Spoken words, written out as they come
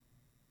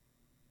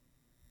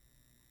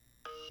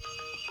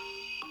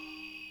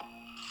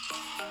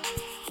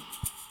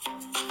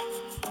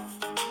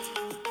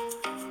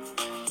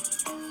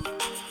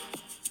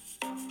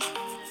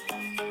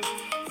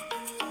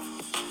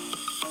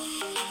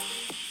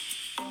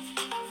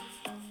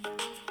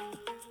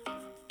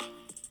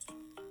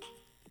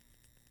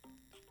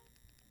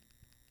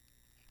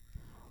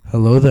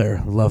Hello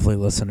there, lovely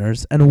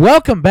listeners, and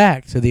welcome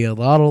back to the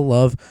Lotl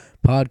Love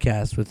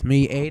podcast with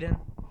me, Aiden.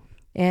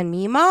 And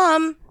me,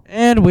 Mom.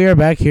 And we are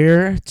back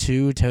here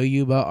to tell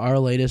you about our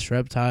latest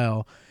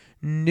reptile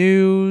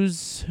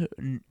news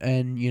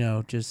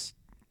and, just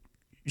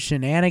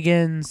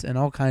shenanigans and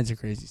all kinds of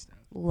crazy stuff.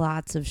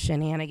 Lots of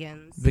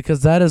shenanigans.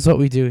 Because that is what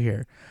we do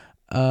here.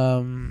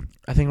 I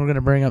think we're going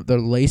to bring up the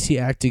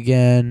LACY Act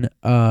again.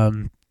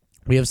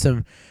 We have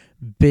some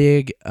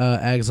big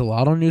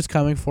axolotl news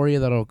coming for you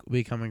that'll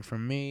be coming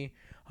from me.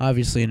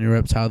 Obviously, a new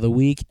reptile of the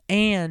week.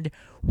 And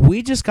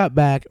we just got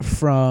back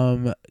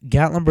from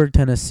Gatlinburg,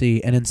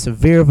 Tennessee, and in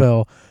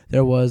Sevierville,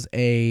 there was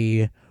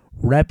a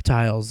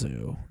reptile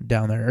zoo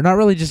down there. Or not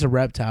really just a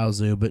reptile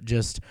zoo, but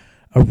just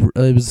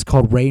it was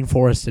called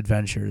Rainforest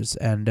Adventures,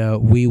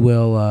 and we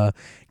will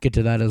get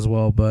to that as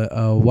well. But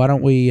why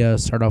don't we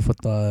start off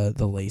with the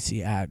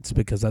LACY Act,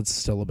 because that's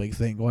still a big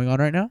thing going on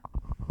right now?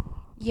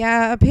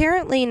 Yeah,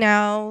 apparently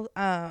now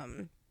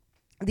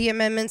the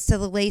amendments to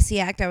the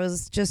LACY Act, I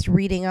was just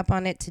reading up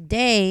on it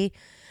today.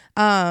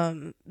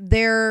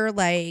 They're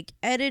like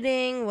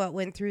editing what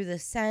went through the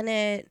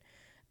Senate.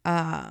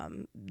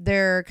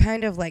 They're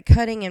kind of like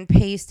cutting and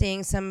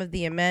pasting some of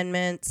the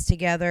amendments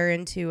together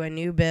into a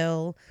new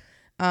bill.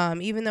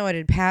 Even though it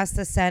had passed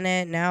the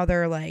Senate, now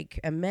they're like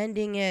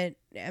amending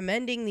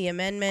the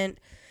amendment.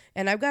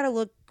 And I've got to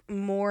look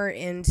more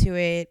into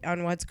it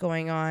on what's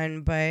going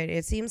on, but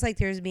it seems like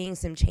there's being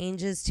some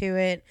changes to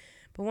it.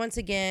 But once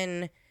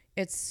again,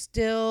 it's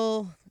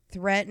still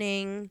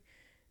threatening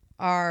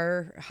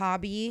our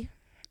hobby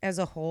as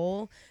a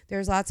whole.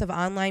 There's lots of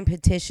online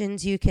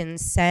petitions you can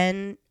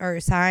send or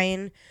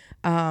sign.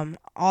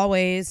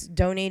 Always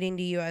donating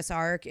to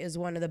USARK is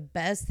one of the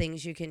best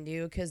things you can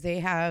do, because they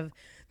have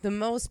the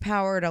most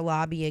power to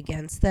lobby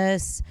against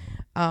this.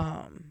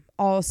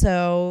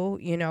 Also,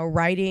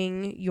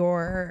 writing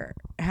your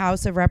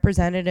House of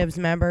Representatives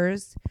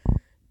members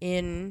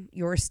in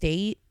your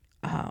state,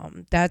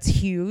 that's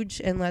huge,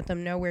 and let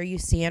them know where you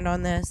stand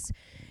on this,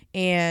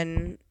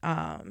 and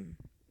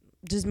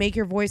just make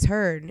your voice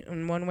heard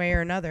in one way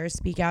or another.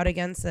 Speak out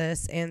against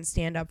this and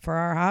stand up for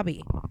our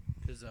hobby.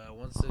 Because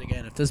once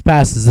again, if this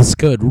passes, this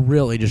could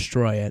really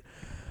destroy it.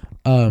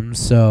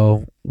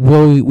 So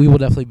we will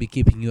definitely be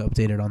keeping you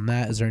updated on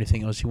that. Is there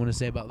anything else you want to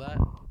say about that?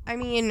 I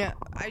mean,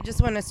 I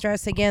just want to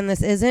stress again,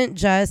 this isn't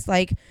just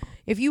like,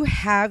 if you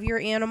have your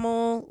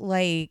animal,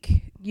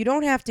 like, you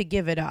don't have to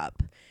give it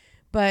up,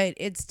 but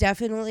it's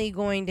definitely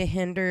going to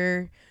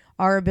hinder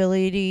our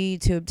ability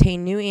to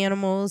obtain new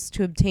animals,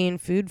 to obtain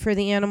food for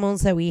the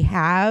animals that we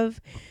have,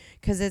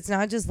 because it's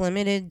not just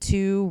limited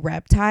to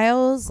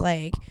reptiles.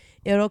 Like,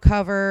 it'll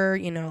cover,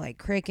 like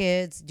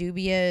crickets,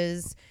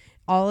 dubias,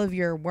 all of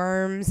your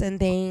worms and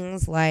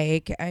things.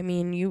 Like, I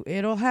mean,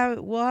 we'll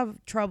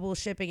have trouble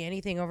shipping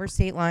anything over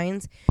state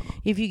lines.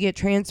 If you get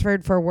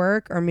transferred for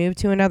work or move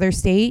to another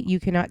state,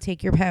 you cannot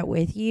take your pet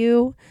with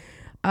you.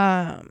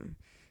 The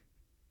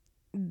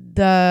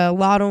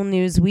Lotl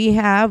news we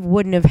have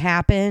wouldn't have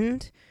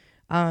happened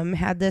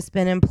had this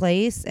been in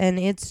place, and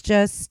it's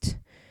just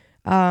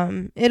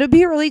it'll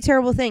be a really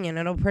terrible thing, and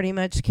it'll pretty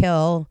much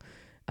kill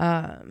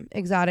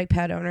exotic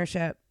pet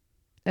ownership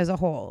as a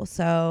whole.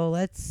 So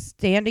let's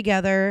stand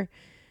together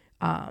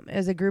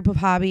as a group of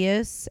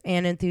hobbyists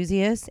and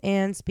enthusiasts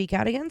and speak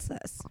out against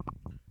this.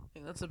 I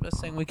think that's the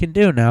best thing we can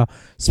do now.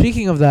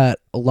 Speaking of that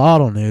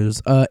Lotl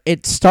news,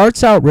 it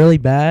starts out really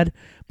bad,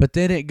 but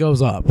then it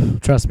goes up.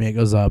 Trust me, it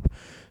goes up.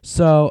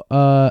 So,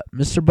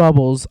 Mr.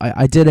 Bubbles,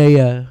 I did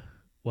a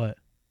what?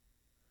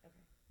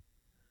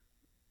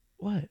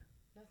 What?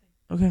 Nothing.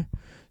 Okay.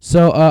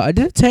 So, I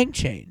did a tank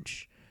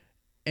change,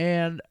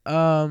 and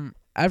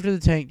after the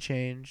tank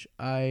change,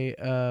 I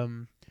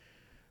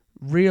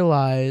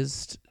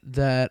realized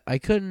that I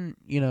couldn't,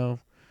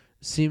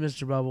 see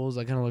Mr. Bubbles.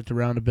 I kind of looked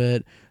around a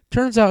bit.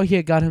 Turns out he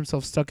had got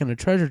himself stuck in a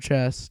treasure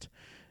chest,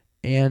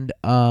 and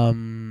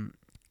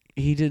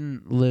he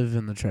didn't live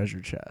in the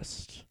treasure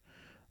chest,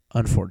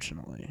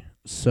 unfortunately.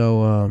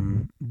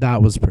 So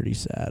that was pretty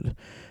sad.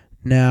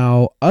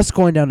 Now, us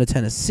going down to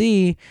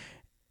Tennessee,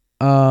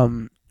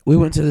 we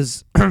went to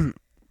this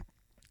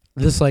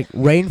this like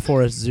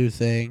rainforest zoo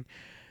thing,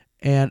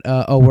 and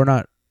we're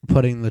not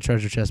putting the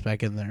treasure chest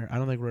back in there. I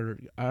don't think we're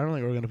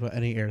gonna put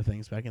any air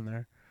things back in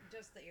there.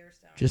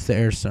 Just the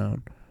air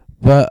stone.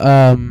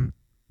 But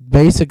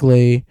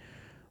basically,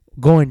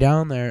 going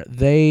down there,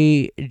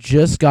 they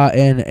just got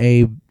in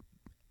a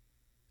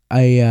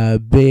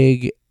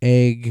big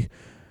egg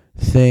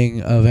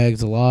thing of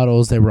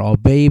axolotls. They were all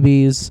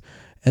babies,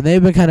 and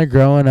they've been kind of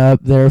growing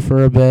up there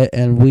for a bit,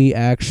 and we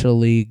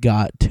actually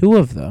got 2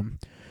 of them.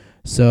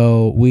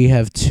 So we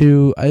have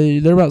 2.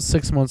 They're about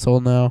 6 months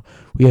old now.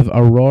 We have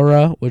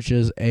Aurora, which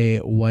is a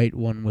white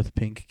one with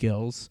pink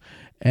gills,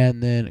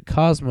 and then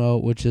Cosmo,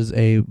 which is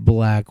a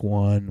black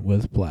one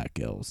with black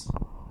gills.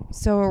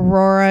 So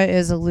Aurora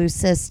is a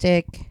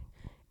leucistic,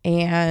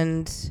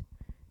 and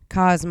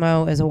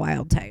Cosmo is a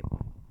wild type.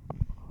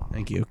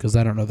 Thank you, because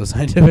I don't know the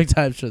scientific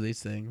types for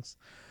these things.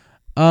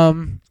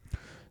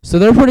 So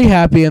they're pretty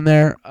happy in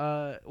there.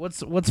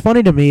 What's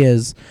funny to me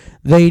is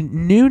they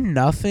knew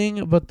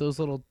nothing but those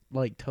little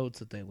like totes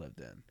that they lived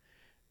in.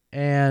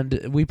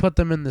 And we put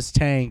them in this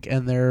tank,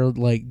 and they're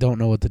like don't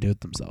know what to do with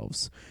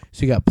themselves.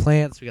 So you got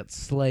plants, we got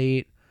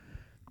slate,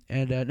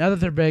 and now that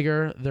they're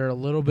bigger, they're a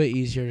little bit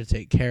easier to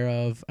take care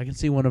of. I can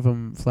see one of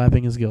them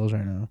flapping his gills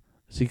right now.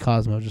 I see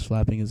Cosmo just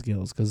flapping his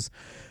gills because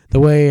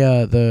the way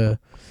the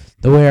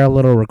way our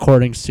little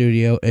recording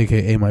studio,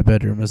 aka my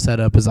bedroom, is set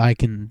up is I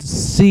can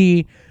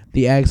see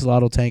the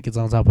axolotl tank is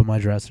on top of my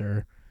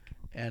dresser,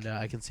 and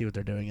I can see what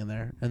they're doing in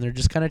there, and they're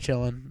just kind of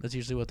chilling. That's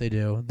usually what they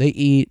do. They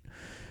eat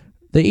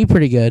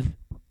pretty good.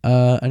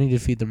 I need to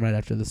feed them right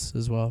after this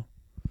as well.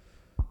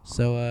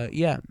 So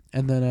yeah,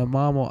 and then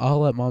I'll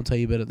let Mom tell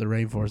you a bit of the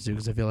rainforest too,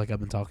 because I feel like I've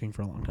been talking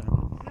for a long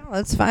time. No,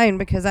 that's fine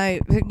because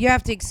you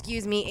have to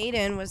excuse me.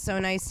 Aiden was so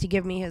nice to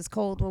give me his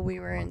cold while we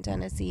were in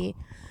Tennessee.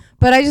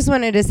 But I just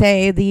wanted to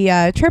say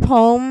the trip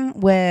home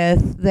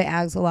with the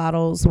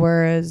axolotls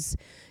was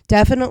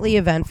definitely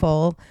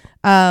eventful.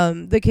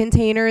 The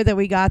container that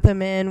we got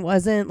them in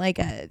wasn't like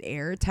an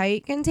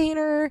airtight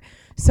container.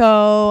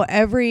 So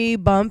every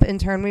bump and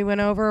turn we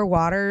went over,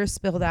 water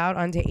spilled out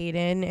onto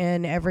Aiden.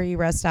 And every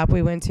rest stop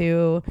we went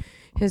to,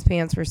 his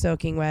pants were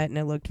soaking wet, and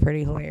it looked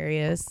pretty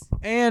hilarious.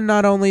 And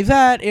not only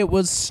that, it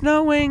was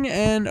snowing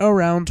and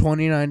around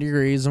 29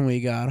 degrees when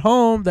we got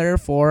home.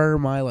 Therefore,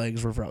 my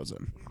legs were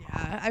frozen.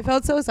 Yeah, I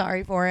felt so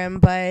sorry for him,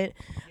 but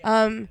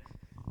I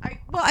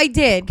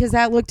did because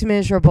that looked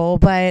miserable.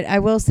 But I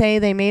will say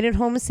they made it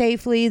home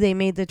safely. They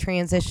made the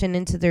transition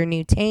into their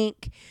new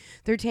tank.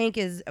 Their tank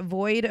is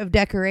void of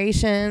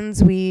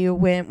decorations. We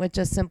went with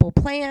just simple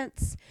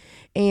plants,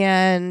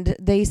 and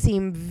they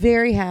seem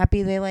very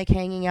happy. They like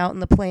hanging out in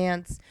the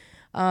plants.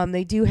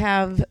 They do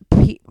have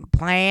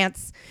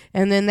plants,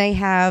 and then they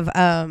have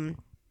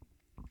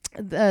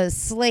the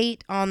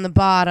slate on the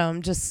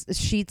bottom, just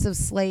sheets of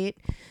slate.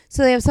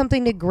 So they have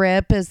something to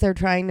grip as they're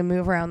trying to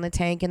move around the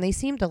tank, and they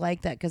seem to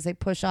like that because they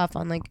push off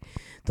on like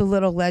the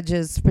little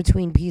ledges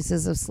between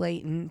pieces of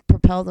slate and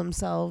propel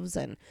themselves,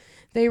 and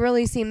they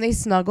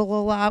snuggle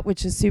a lot,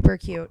 which is super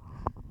cute.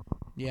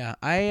 Yeah,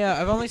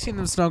 I've only seen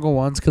them snuggle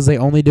once because they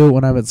only do it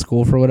when I'm at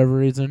school for whatever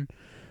reason,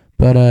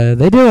 but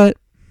they do it.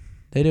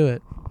 They do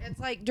it. It's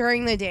like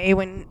during the day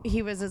when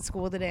he was at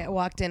school today, I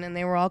walked in and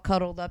they were all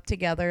cuddled up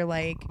together,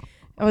 like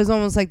it was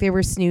almost like they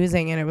were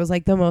snoozing, and it was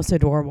like the most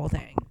adorable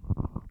thing.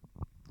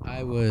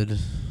 I want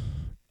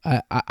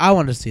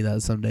to see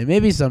that someday.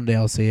 Maybe someday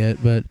I'll see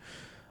it, but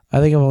I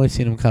think I've only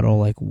seen him cuddle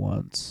like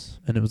once,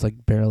 and it was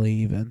like barely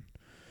even.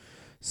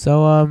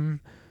 So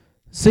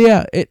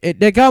yeah,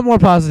 it got more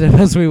positive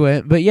as we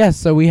went. But yes,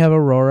 so we have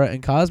Aurora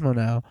and Cosmo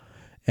now,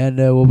 and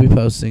we'll be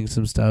posting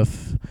some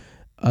stuff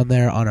on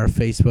there on our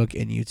Facebook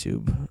and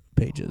YouTube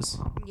pages.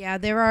 Yeah,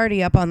 they're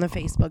already up on the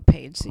Facebook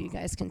page, so you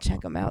guys can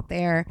check them out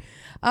there.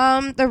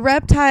 The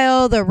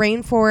reptile, the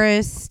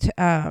rainforest,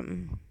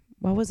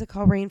 what was it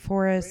called?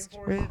 Rainforest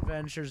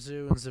Adventure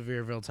Zoo in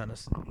Sevierville,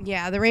 Tennessee.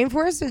 Yeah, the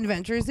Rainforest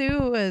Adventure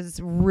Zoo was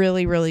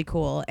really, really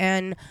cool.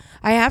 And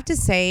I have to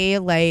say,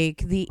 like,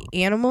 the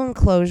animal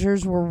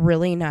enclosures were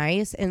really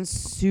nice and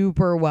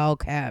super well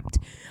kept.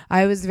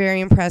 I was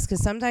very impressed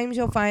because sometimes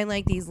you'll find,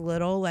 like, these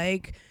little,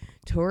 like,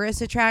 tourist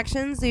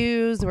attraction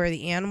zoos where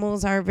the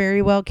animals aren't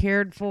very well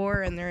cared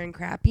for and they're in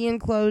crappy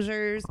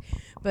enclosures.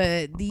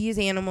 But these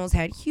animals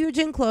had huge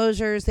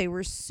enclosures. They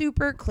were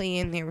super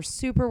clean. They were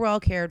super well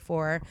cared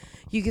for.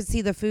 You could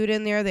see the food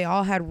in there. They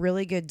all had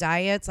really good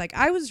diets. Like,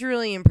 I was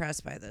really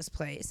impressed by this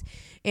place.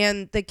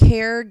 And the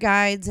care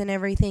guides and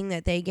everything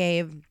that they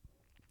gave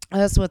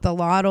us with the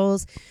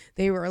Lotls,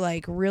 they were,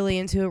 like, really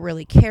into it,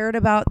 really cared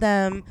about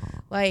them.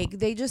 Like,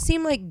 they just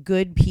seemed like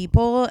good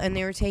people, and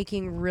they were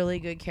taking really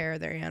good care of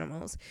their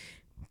animals.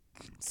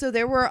 So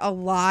there were a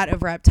lot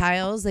of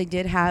reptiles. They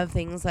did have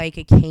things like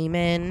a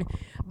caiman.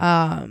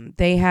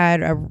 They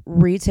had a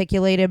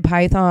reticulated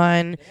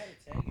python.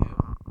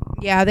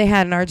 Yeah, they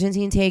had an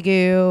Argentine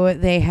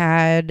tegu. They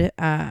had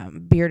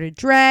bearded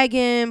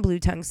dragon,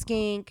 blue-tongued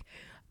skink,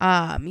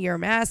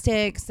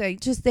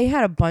 uromastyx. They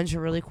had a bunch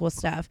of really cool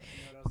stuff. You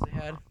know what else they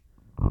had?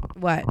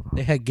 What?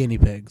 They had guinea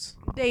pigs.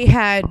 They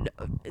had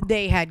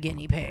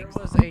guinea pigs.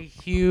 There was a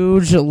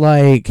huge,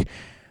 like,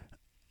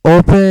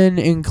 open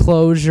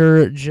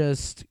enclosure,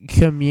 just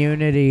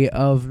community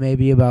of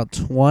maybe about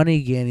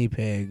 20 guinea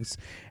pigs,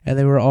 and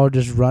they were all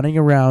just running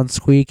around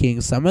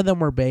squeaking. Some of them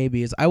were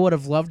babies. I would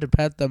have loved to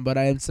pet them, but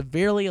I am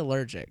severely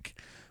allergic.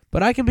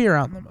 But I can be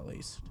around them at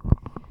least.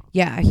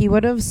 Yeah, he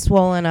would have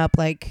swollen up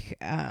like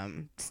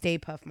Stay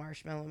Puft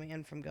Marshmallow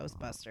Man from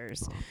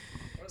Ghostbusters.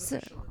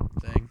 The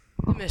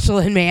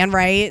Michelin Man,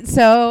 right?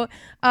 So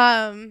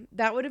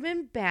that would have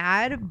been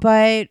bad.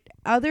 But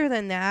other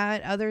than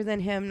that, other than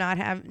him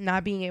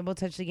not being able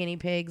to touch the guinea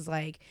pigs,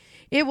 like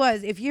it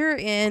was, if you're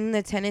in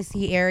the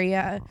Tennessee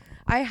area,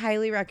 I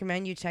highly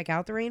recommend you check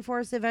out the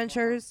Rainforest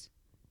Adventures.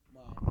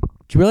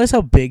 Do you realize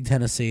how big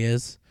Tennessee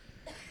is?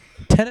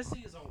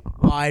 Tennessee is a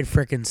wide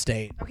freaking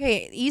state.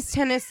 Okay, East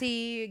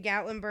Tennessee,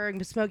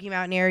 Gatlinburg, Smoky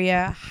Mountain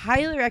area.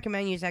 Highly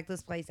recommend you check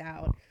this place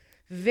out.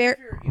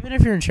 Even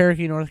if you're in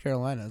Cherokee, North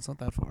Carolina, it's not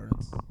that far.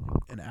 It's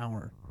an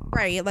hour.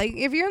 Right. Like,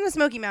 if you're in the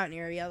Smoky Mountain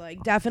area,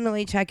 like,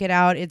 definitely check it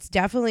out. It's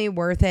definitely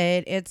worth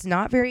it. It's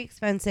not very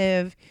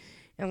expensive.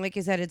 And like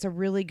I said, it's a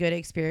really good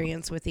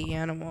experience with the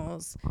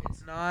animals.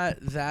 It's not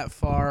that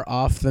far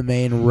off the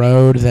main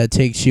road that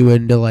takes you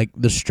into, like,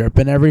 the Strip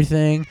and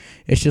everything.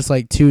 It's just,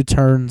 like, 2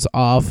 turns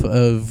off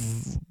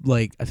of,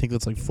 like, I think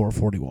that's, like,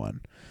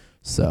 441.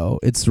 So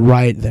it's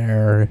right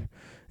there.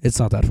 It's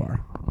not that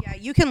far. Yeah,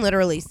 you can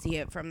literally see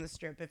it from the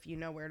Strip if you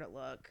know where to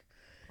look.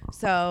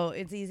 So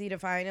it's easy to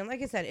find. And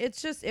like I said,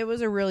 it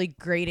was a really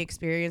great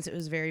experience. It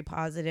was very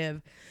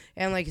positive.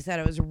 And like I said,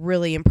 I was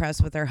really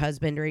impressed with their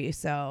husbandry.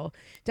 So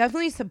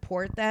definitely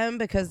support them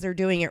because they're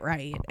doing it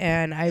right.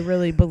 And I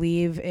really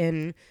believe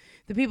in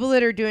the people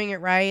that are doing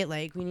it right.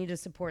 Like, we need to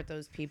support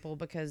those people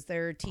because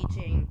they're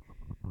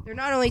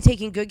not only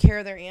taking good care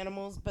of their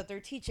animals, but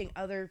they're teaching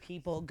other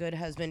people good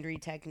husbandry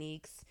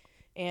techniques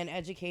and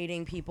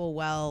educating people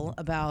well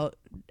about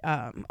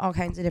all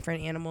kinds of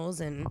different animals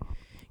and,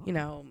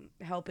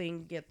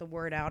 helping get the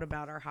word out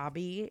about our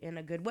hobby in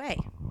a good way.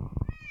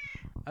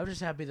 I was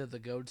just happy that the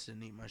goats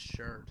didn't eat my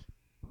shirt.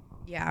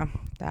 Yeah,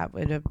 that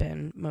would have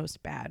been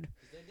most bad.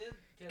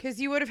 Because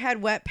you would have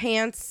had wet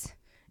pants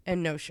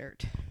and no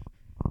shirt.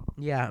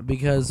 Yeah,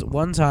 because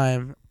one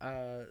time,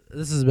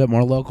 this is a bit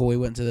more local, we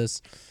went to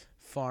this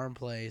farm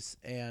place,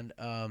 and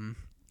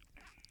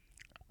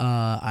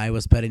I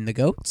was petting the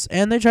goats,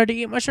 and they tried to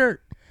eat my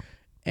shirt.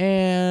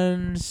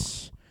 And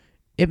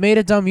it made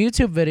a dumb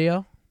YouTube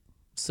video,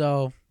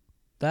 so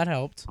that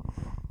helped.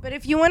 But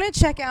if you want to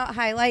check out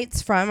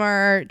highlights from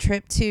our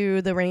trip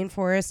to the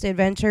rainforest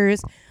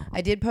adventures,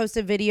 I did post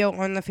a video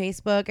on the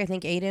Facebook. I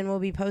think Aiden will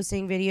be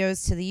posting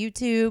videos to the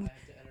YouTube. I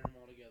have to edit them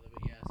all together,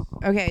 but yes.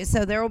 Okay,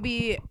 so there will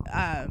be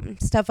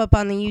stuff up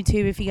on the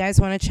YouTube if you guys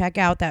want to check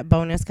out that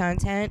bonus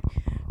content.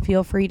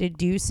 Feel free to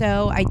do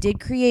so. I did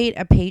create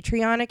a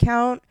Patreon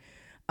account,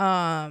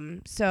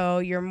 so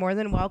you're more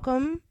than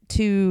welcome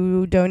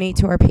to donate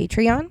to our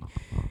Patreon.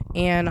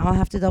 And I'll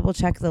have to double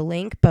check the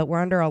link, but we're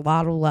under a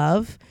Lotl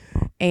love.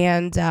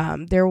 And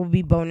there will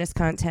be bonus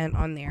content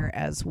on there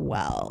as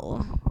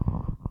well.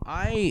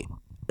 I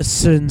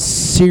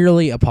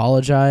sincerely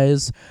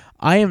apologize.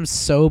 I am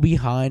so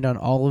behind on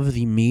all of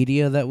the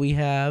media that we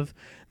have.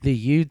 The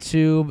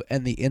YouTube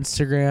and the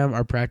Instagram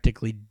are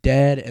practically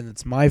dead, and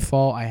it's my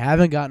fault. I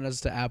haven't gotten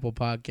us to Apple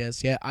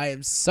Podcasts yet. I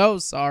am so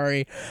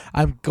sorry.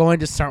 I'm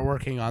going to start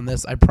working on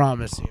this. I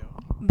promise you.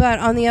 But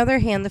on the other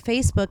hand, the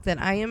Facebook that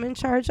I am in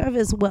charge of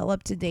is well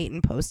up to date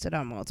and posted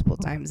on multiple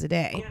times a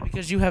day. Yeah,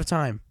 because you have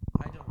time.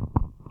 I don't.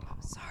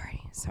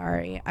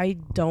 Sorry. I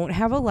don't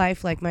have a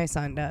life like my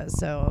son does,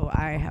 so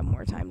I have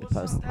more time to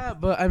post.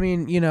 That, but I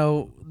mean,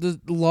 the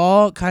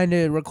law kind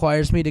of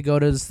requires me to go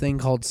to this thing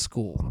called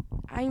school.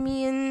 I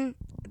mean,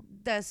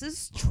 this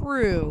is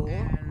true.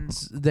 And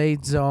they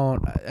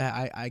don't.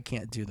 I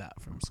can't do that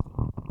from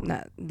school.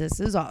 This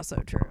is also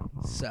true.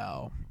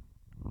 So.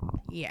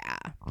 Yeah.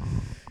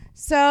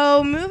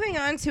 So moving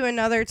on to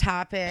another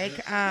topic,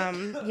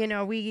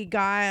 we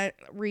got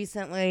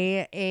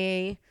recently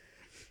a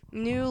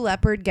new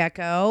leopard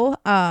gecko.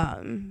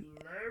 Larry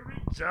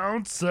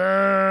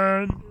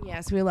Johnson.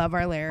 Yes, we love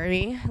our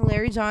Larry.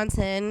 Larry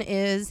Johnson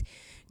is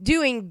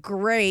doing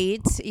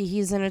great.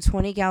 He's in a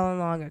 20-gallon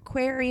long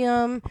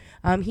aquarium.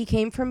 He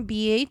came from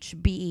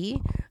BHB.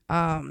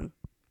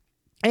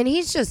 And he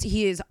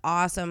is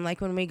awesome. Like,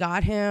 when we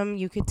got him,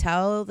 you could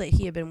tell that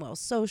he had been well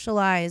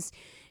socialized.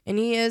 And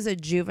he is a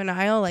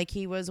juvenile. Like,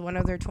 he was one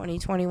of their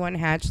 2021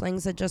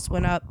 hatchlings that just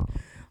went up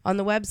on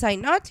the website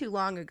not too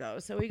long ago.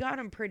 So we got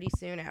him pretty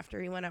soon after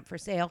he went up for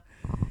sale.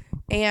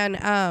 And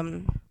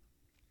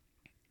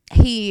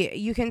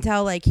you can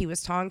tell, like, he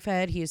was tongue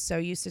fed. He is so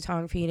used to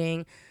tongue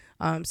feeding.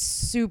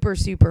 Super,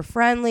 super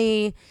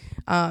friendly.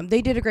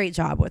 They did a great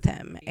job with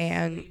him.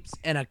 And sleeps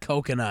in a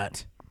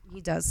coconut.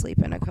 He does sleep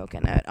in a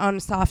coconut on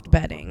soft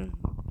bedding.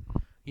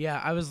 Yeah,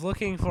 I was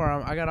looking for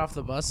him. I got off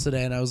the bus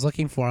today, and I was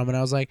looking for him, and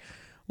I was like,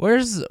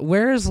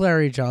 where's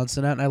Larry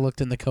Johnson at? And I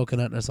looked in the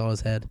coconut, and I saw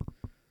his head.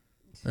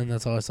 And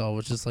that's all I saw,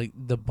 was just, like,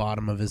 the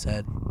bottom of his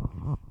head.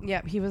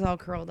 Yep, he was all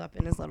curled up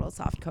in his little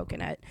soft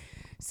coconut.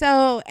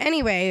 So,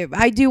 anyway,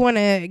 I do want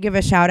to give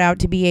a shout-out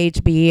to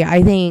BHB.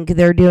 I think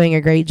they're doing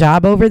a great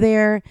job over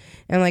there.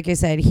 And like I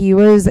said, he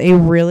was a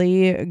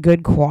really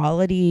good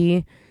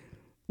quality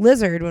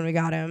lizard when we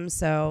got him,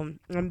 so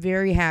I'm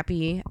very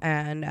happy.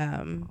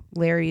 And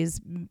Larry's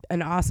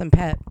an awesome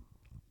pet.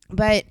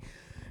 But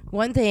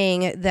one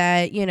thing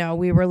that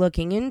we were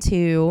looking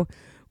into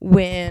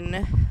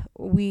when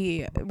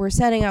we were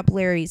setting up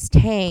Larry's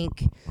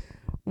tank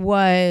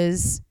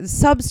was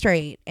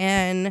substrate,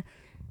 and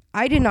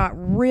I did not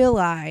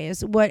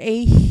realize what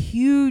a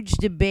huge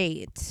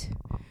debate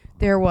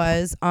there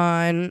was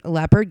on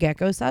leopard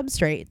gecko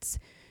substrates.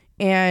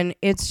 And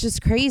it's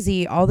just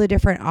crazy, all the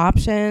different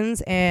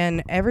options,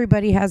 and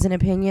everybody has an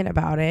opinion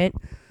about it.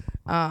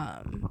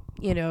 There's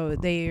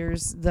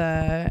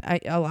a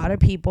lot of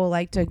people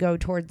like to go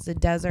towards the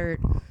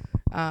desert.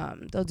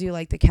 They'll do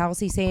like the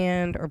calci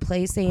sand or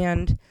play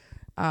sand.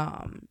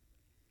 And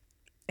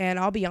And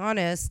I'll be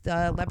honest,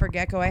 the leopard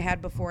gecko I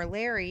had before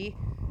Larry,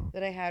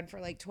 that I had for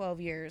like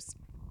 12 years,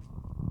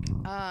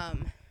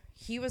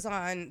 he was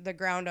on the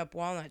ground up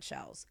walnut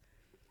shells.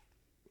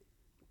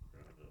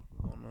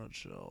 Walnut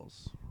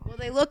shells. Well,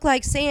 they look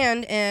like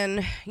sand,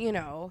 and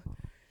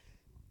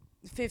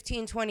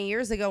 15, 20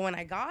 years ago when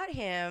I got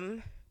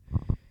him,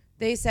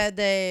 they said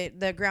that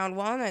the ground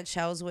walnut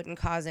shells wouldn't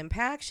cause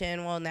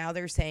impaction. Well, now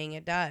they're saying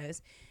it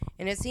does.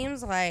 And it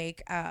seems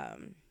like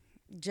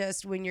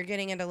just when you're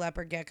getting into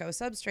leopard gecko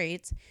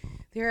substrates,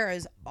 there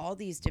is all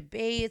these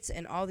debates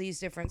and all these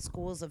different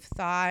schools of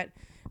thought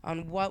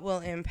on what will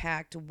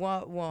impact,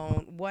 what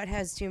won't, what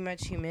has too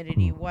much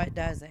humidity, what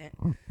doesn't.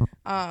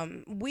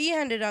 We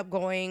ended up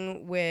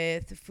going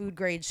with food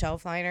grade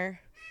shelf liner.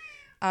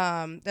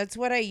 That's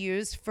what I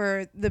used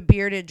for the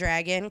bearded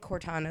dragon.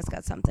 Cortana's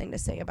got something to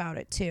say about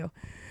it too.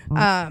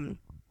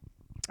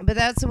 But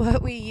that's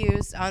what we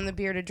used on the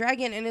bearded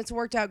dragon, and it's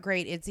worked out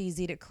great. It's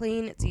easy to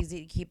clean. It's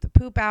easy to keep the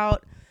poop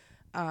out.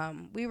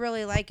 We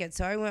really like it,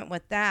 so I went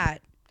with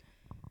that.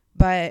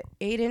 But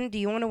Aiden, do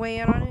you want to weigh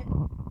in on it?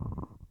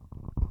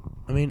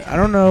 I mean, I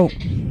don't know.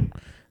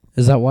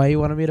 Is that why you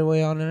wanted me to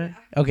weigh on it?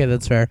 Okay,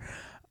 that's fair.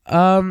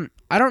 I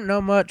don't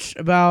know much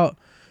about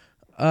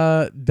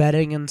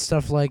bedding and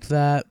stuff like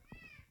that.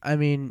 I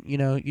mean,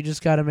 you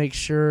just got to make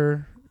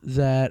sure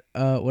that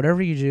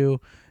whatever you do,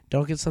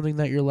 don't get something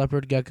that your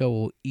leopard gecko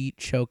will eat,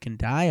 choke, and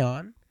die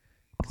on,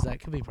 because that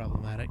could be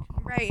problematic.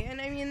 Right,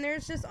 and I mean,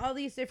 there's just all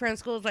these different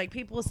schools. Like,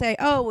 people say,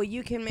 oh, well,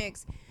 you can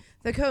mix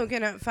the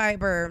coconut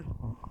fiber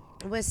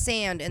with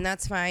sand, and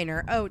that's fine.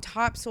 Or, oh,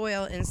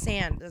 topsoil and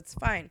sand, that's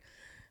fine.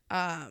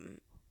 And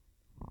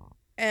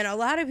a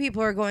lot of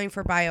people are going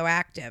for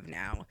bioactive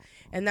now,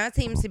 and that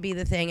seems to be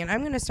the thing. And I'm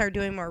going to start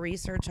doing more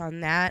research on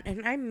that,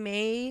 and I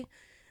may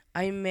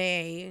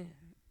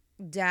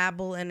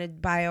dabble in a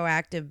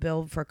bioactive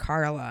build for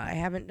Carla. I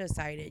haven't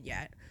decided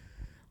yet.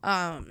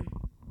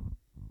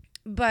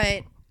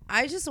 But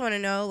I just want to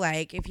know,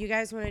 like, if you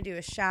guys want to do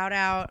a shout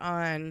out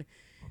on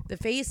the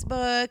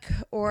Facebook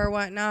or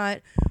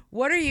whatnot,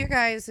 what are your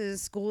guys'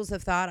 schools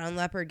of thought on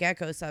leopard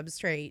gecko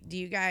substrate? Do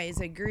you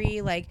guys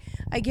agree? Like,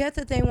 I get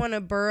that they want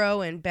to burrow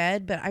in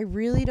bed, but I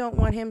really don't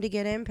want him to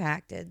get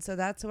impacted. So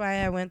that's why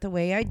I went the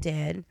way I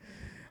did.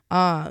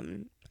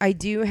 I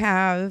do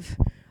have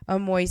a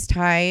moist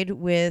hide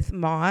with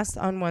moss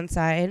on one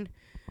side.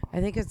 I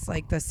think it's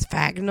like the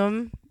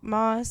sphagnum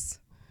moss.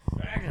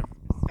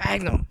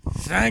 Sphagnum.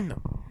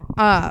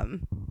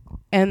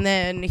 And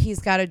then he's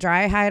got a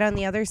dry hide on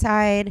the other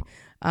side.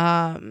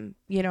 I'm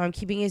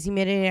keeping his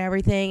humidity and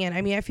everything. And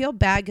I mean, I feel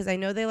bad because I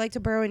know they like to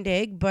burrow and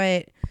dig,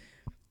 but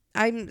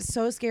I'm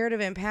so scared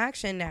of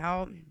impaction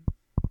now.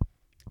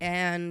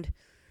 And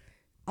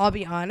I'll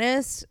be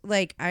honest,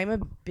 like, I'm a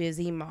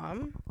busy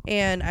mom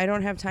and I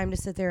don't have time to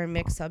sit there and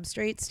mix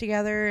substrates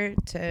together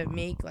to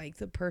make like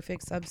the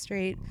perfect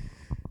substrate.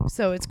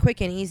 So it's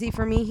quick and easy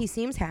for me. He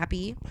seems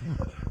happy,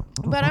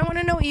 but I want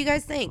to know what you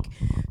guys think.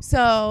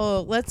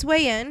 So let's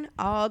weigh in.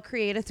 I'll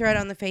create a thread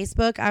on the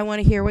Facebook. I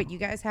want to hear what you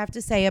guys have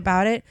to say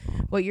about it,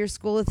 what your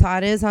school of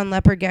thought is on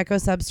leopard gecko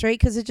substrate,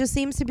 because it just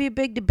seems to be a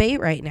big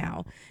debate right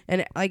now.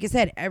 And like I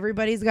said,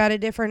 everybody's got a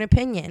different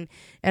opinion.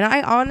 And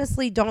I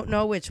honestly don't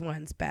know which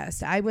one's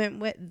best. I went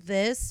with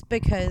this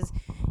because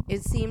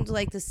it seemed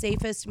like the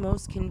safest,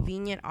 most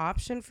convenient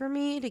option for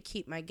me to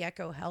keep my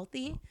gecko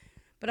healthy.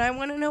 But I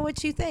want to know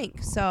what you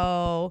think.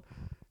 So,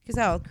 because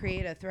I'll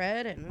create a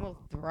thread and we'll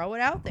throw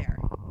it out there.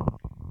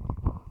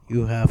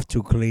 You have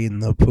to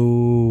clean the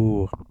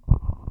poo.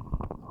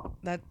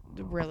 That's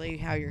really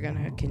how you're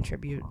going to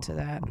contribute to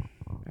that.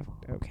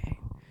 Okay.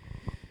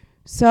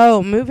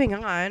 So, moving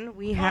on,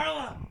 we have...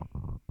 Carla!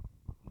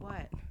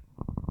 What?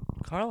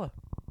 Carla.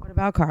 What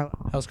about Carla?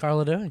 How's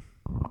Carla doing?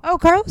 Oh,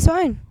 Carla's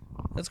fine.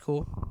 That's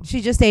cool.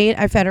 She just ate.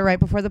 I fed her right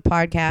before the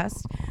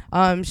podcast.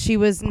 She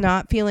was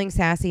not feeling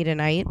sassy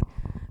tonight.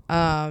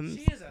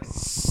 She is a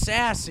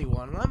sassy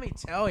one, let me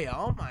tell you.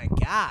 Oh my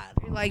God.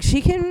 Like,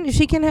 she can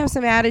have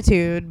some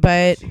attitude,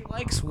 but She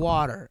likes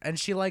water, and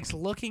she likes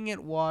looking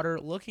at water,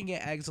 looking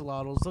at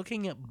axolotls,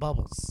 looking at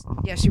bubbles.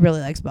 yeah, she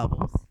really likes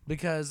bubbles.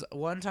 Because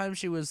one time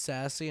she was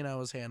sassy and I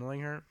was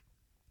handling her,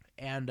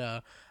 and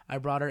I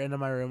brought her into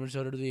my room and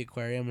showed her to the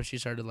aquarium, and she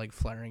started like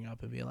flaring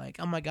up and be like,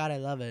 "Oh my God, I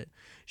love it."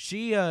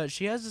 She has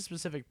a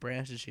specific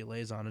branch that she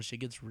lays on, and she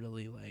gets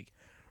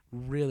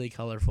really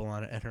colorful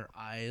on it, and her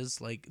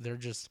eyes, like, they're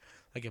just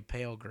like a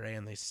pale gray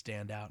and they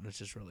stand out, and it's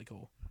just really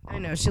cool. I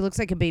know, she looks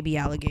like a baby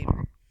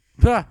alligator.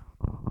 Ah!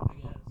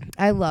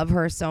 I love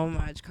her so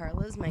much.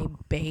 Carla's my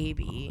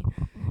baby.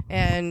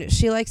 And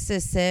she likes to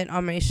sit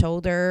on my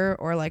shoulder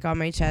or like on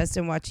my chest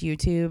and watch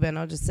YouTube, and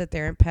I'll just sit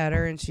there and pet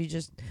her, and she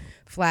just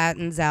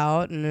flattens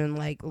out, and then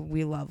like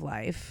we love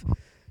life.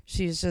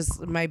 She's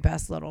just my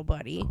best little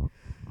buddy.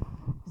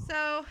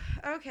 So,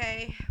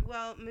 okay.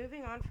 Well,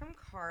 moving on from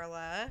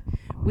Carla,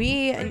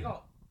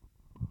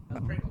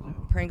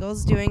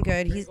 Pringle's doing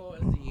good. Pringle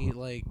is the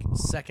like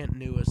second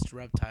newest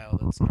reptile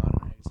that's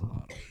not an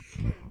axolotl.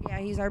 Yeah,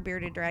 he's our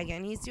bearded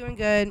dragon. He's doing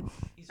good.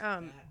 He's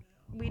fat.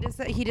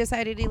 He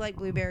decided he liked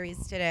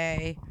blueberries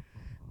today.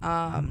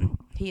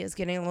 He is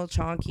getting a little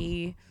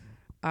chonky.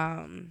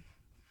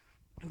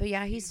 But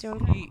yeah, he's doing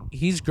good.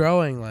 He's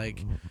growing,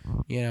 like,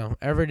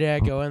 every day I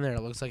go in there,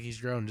 it looks like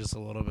he's growing just a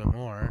little bit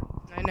more.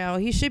 I know.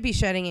 He should be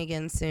shedding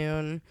again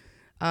soon.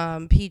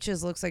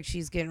 Peaches looks like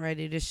she's getting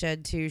ready to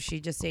shed too. She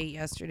just ate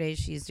yesterday.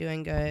 She's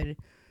doing good.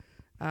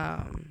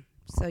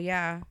 So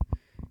yeah.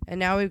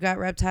 And now we've got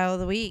Reptile of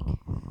the Week.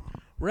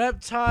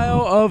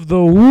 Reptile of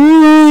the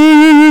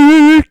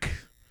Week!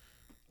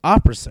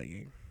 Opera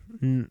singing.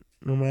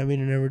 Remind me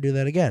to never do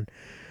that again.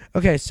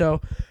 Okay, so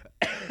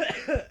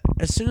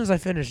as soon as I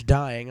finish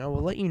dying, I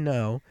will let you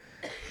know.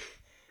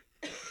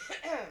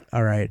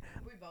 All right.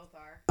 We both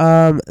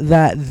are.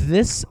 That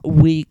this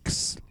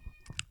week's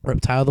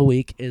Reptile of the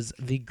Week is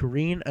the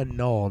green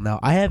anole. Now,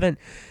 I haven't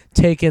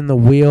taken the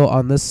wheel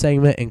on this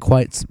segment in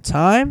quite some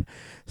time,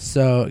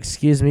 so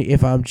excuse me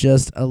if I'm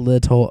just a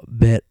little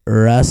bit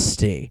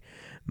rusty.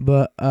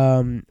 But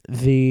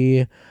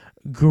the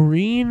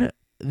green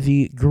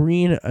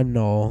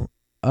anole,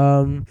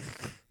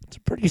 it's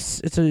a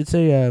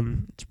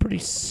pretty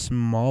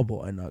small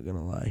boy. Not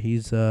gonna lie,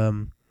 it's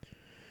a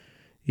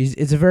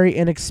very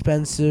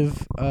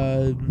inexpensive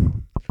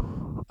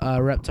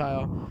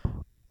reptile.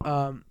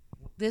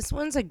 This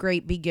one's a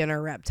great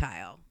beginner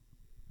reptile.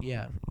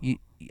 Yeah,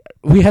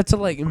 we have to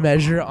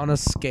measure on a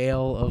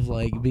scale of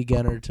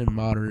beginner to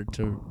moderate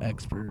to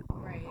expert.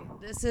 Right.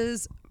 This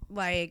is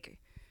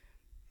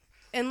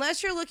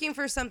unless you're looking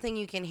for something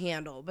you can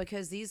handle,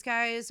 because these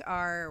guys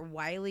are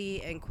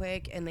wily and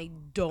quick and they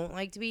don't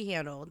like to be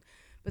handled,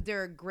 but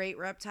they're a great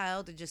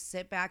reptile to just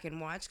sit back and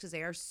watch because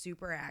they are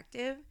super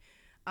active.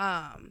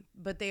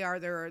 But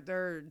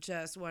they're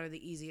just one of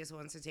the easiest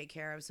ones to take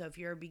care of. So if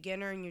you're a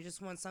beginner and you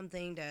just want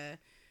something to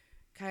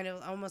kind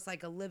of almost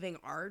like a living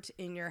art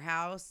in your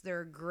house,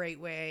 they're a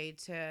great way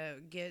to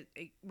get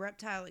a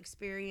reptile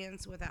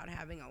experience without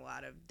having a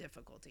lot of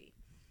difficulty.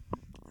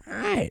 All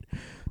right.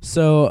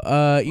 So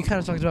you kind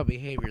of talked about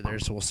behavior there,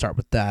 so we'll start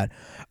with that.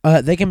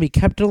 They can be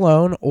kept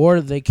alone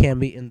or they can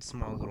be in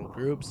small little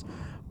groups.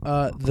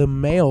 The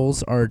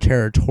males are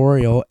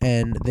territorial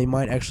and they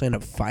might actually end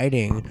up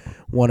fighting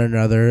one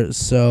another.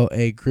 So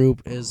a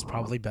group is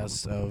probably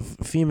best of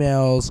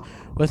females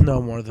with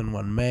no more than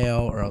one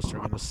male, or else they're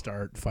going to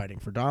start fighting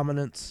for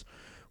dominance,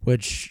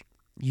 which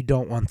you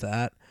don't want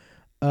that.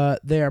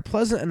 They are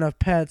pleasant enough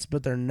pets,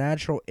 but their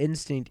natural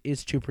instinct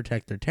is to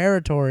protect their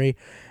territory.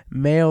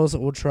 Males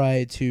will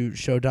try to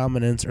show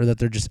dominance or that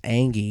they're just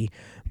angry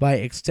by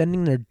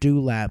extending their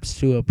dewlaps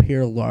to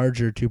appear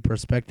larger to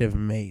prospective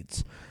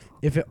mates.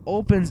 If it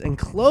opens and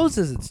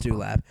closes its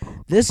dewlap,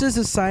 this is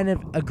a sign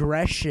of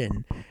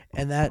aggression,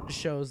 and that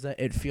shows that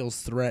it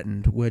feels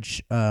threatened,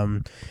 which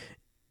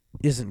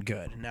isn't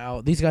good.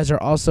 Now, these guys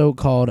are also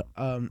called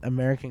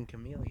American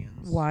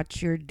chameleons.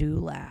 Watch your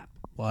dewlap.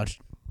 Watch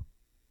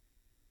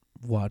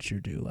your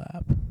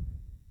dewlap.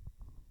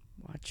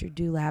 Watch your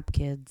dewlap,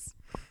 kids.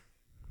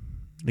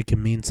 It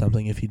can mean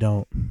something if you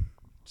don't.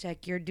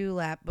 Check your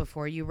dewlap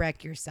before you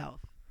wreck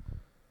yourself.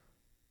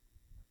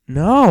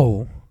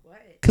 No. What?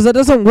 Because that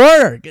doesn't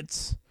work.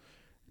 It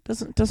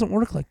doesn't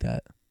work like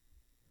that.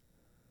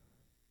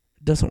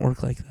 It doesn't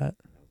work like that.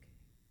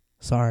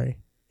 Sorry.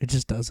 It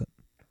just doesn't.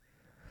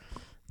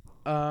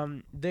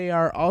 They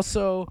are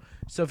also,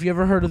 so if you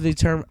ever heard of the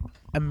term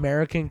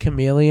American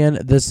chameleon,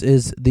 this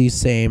is the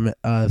same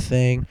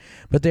thing,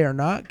 but they are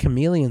not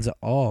chameleons at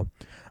all.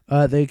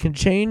 They can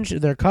change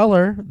their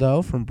color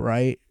though from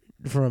bright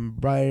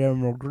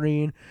emerald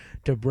green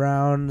to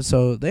brown,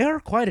 so they are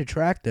quite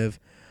attractive.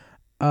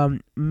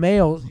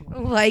 Males,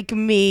 like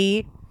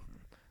me.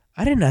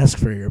 I didn't ask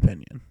for your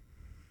opinion,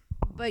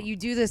 but you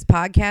do this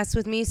podcast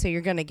with me, so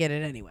you're gonna get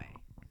it anyway.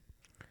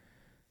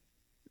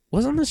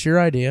 Wasn't this your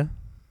idea?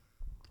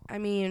 I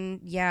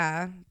mean,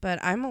 yeah, but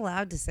I'm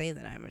allowed to say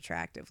that I'm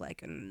attractive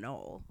like a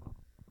anole.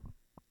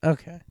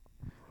 Okay.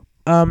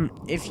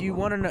 If you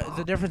want to know,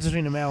 the difference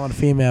between a male and a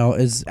female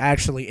is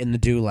actually in the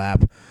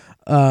dewlap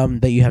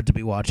that you have to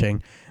be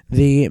watching.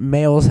 The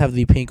males have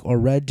the pink or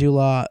red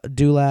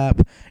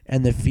dewlap,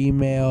 and the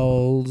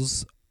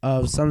females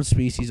of some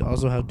species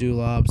also have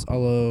dewlaps,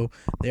 although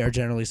they are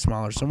generally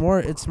smaller. So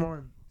it's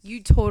more.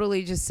 You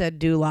totally just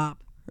said dewlap.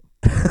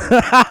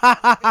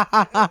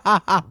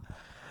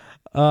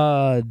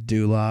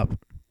 Dewlap.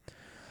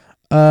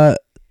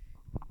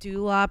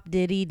 Dewlap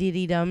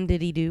diddy dum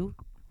diddy do.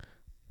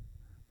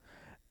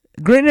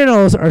 Green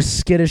anoles are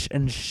skittish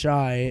and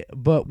shy,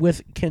 but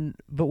with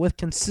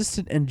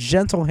consistent and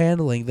gentle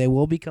handling, they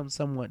will become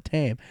somewhat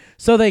tame.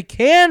 So they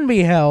can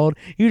be held.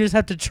 You just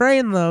have to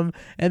train them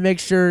and make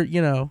sure,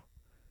 you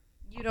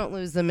don't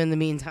lose them in the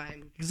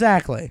meantime.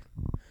 Exactly.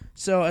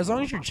 So as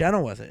long as you're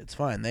gentle with it, it's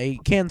fine. They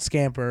can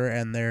scamper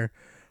and they're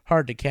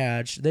hard to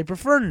catch. They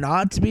prefer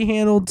not to be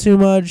handled too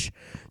much,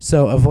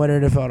 so avoid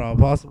it if at all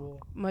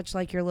possible. Much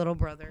like your little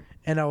brother.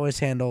 And always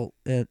handle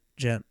it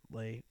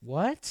gently.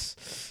 What?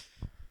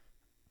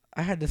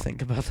 I had to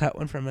think about that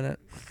one for a minute.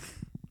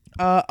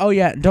 Oh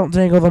yeah, don't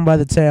dangle them by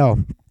the tail.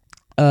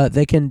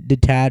 They can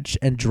detach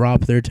and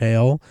drop their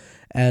tail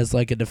as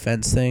like a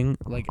defense thing,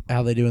 like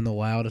how they do in the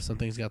wild if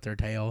something's got their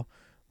tail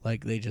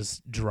Like, they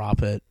just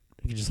drop it.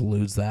 You just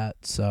lose that.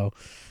 So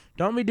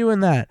don't be doing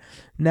that.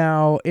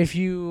 Now, if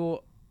you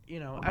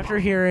after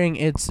hearing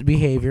its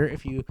behavior,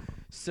 if you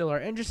still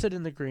are interested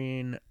in the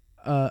green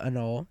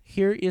anole,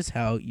 here is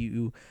how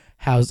you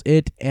house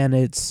it and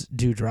its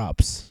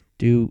dewdrops.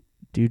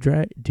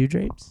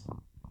 Dewdrapes?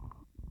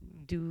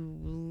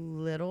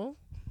 Doolittle.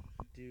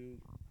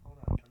 Hold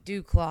on.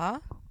 Do claw.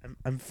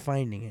 I'm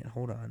finding it.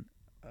 Hold on.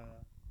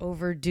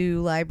 Overdue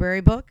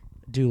library book.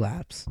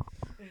 Dewlaps.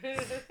 I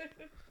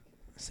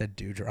said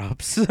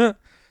dewdrops.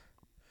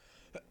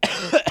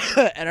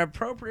 An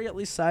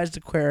appropriately sized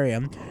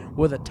aquarium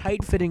with a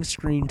tight-fitting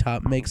screen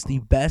top makes the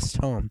best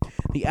home.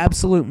 The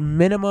absolute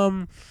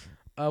minimum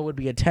would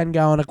be a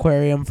 10-gallon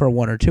aquarium for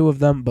 1 or 2 of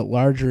them, but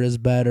larger is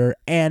better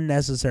and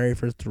necessary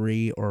for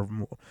 3 or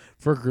more,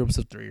 for groups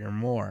of 3 or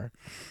more.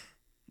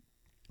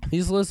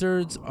 These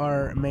lizards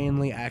are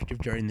mainly active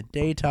during the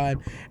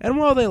daytime, and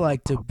while they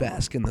like to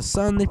bask in the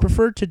sun, they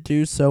prefer to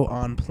do so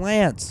on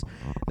plants.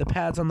 The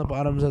pads on the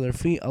bottoms of their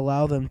feet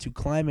allow them to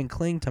climb and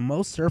cling to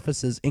most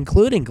surfaces,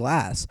 including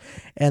glass,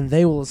 and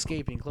they will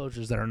escape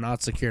enclosures that are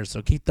not secure,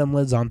 so keep them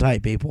lids on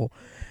tight, people.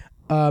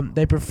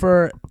 They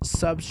prefer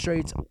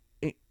substrates.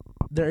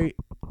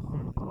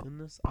 Oh my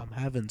goodness, I'm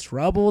having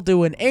trouble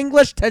doing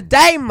English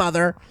today,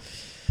 mother.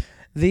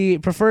 The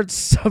preferred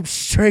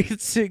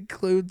substrates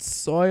include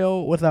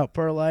soil without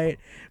perlite,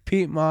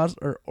 peat moss,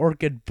 or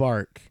orchid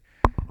bark.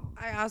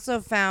 I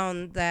also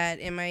found that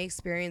in my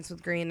experience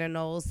with green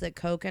anoles that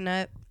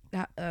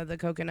the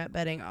coconut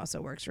bedding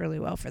also works really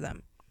well for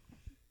them.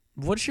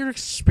 What's your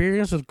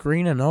experience with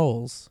green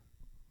anoles?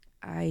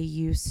 I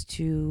used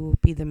to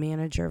be the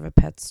manager of a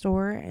pet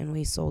store, and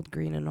we sold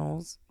green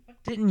anoles. What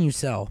didn't you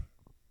sell?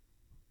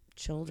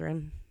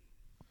 Children.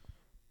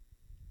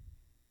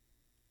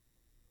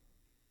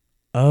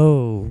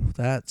 Oh,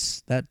 that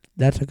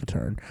took a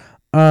turn.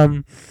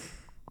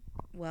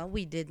 Well,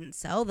 we didn't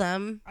sell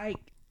them.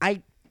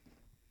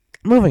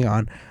 Moving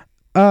on.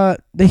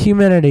 The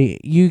humidity.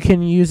 You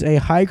can use a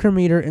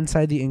hygrometer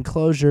inside the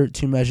enclosure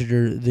to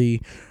measure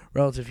the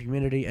relative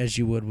humidity as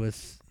you would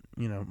with,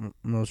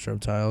 most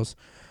reptiles.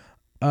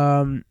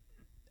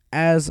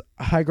 As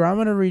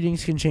hygrometer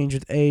readings can change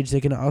with age, they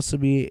can also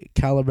be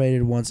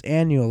calibrated once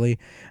annually.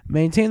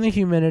 Maintain the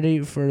humidity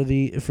for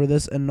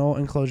this anole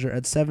enclosure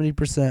at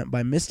 70%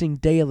 by misting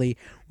daily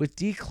with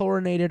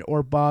dechlorinated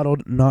or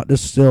bottled, not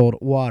distilled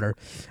water.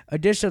 A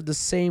dish of the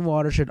same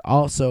water should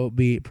also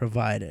be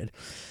provided.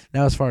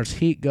 Now, as far as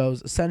heat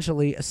goes,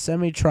 essentially a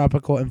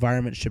semi-tropical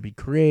environment should be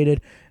created,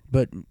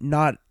 but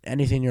not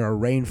anything near a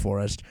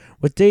rainforest,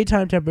 with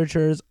daytime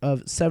temperatures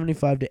of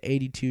 75 to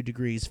 82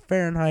 degrees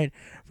Fahrenheit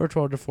for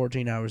 12 to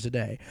 14 hours a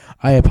day.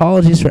 I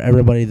apologize for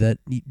everybody that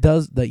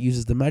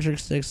uses the metric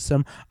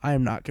system. I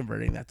am not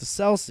converting that to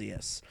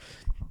Celsius.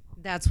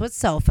 That's what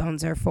cell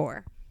phones are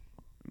for.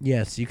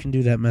 Yes, you can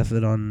do that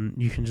method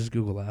you can just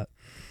Google that.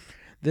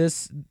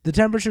 The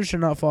temperature should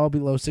not fall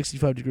below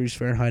 65 degrees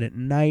Fahrenheit at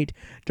night.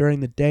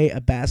 During the day,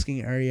 a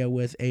basking area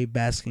with a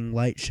basking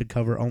light should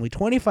cover only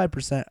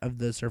 25% of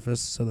the surface,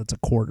 so that's a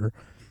quarter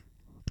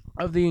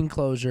of the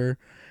enclosure,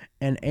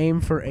 and aim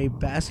for a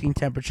basking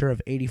temperature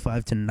of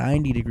 85 to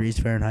 90 degrees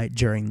Fahrenheit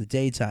during the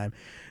daytime.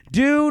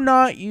 Do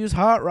not use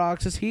hot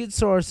rocks as heat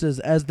sources,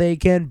 as they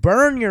can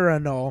burn your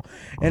anole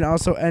and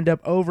also end up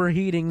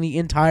overheating the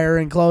entire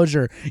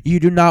enclosure.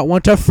 You do not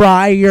want to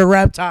fry your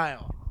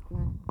reptile.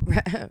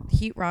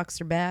 Heat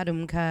rocks are bad,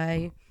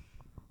 Okay.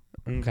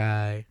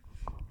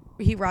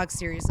 Heat rocks,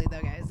 seriously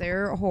though, guys,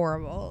 they're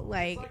horrible. It's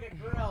like a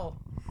grill.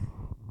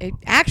 It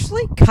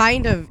actually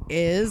kind of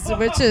is,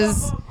 which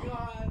is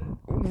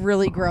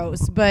really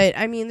gross. But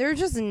I mean, they're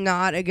just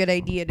not a good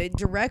idea to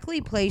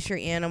directly place your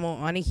animal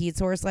on a heat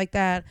source like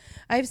that.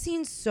 I've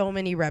seen so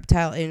many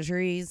reptile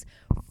injuries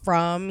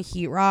from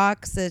heat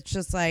rocks. It's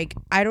just like,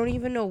 I don't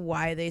even know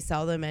why they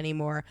sell them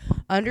anymore.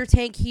 Under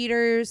tank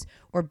heaters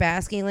or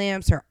basking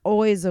lamps are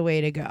always the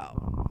way to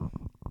go.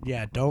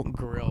 Yeah, don't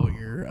grill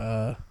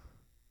your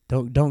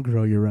don't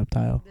grill your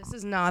reptile. This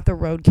is not the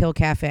Roadkill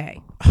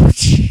Cafe. Oh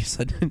jeez,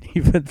 I didn't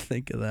even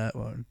think of that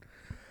one.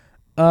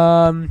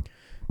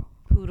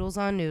 Poodles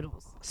on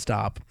noodles.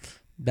 Stop.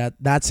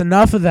 That's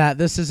enough of that.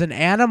 This is an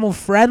animal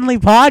friendly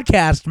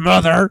podcast,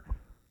 mother.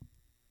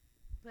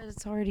 But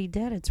it's already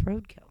dead. It's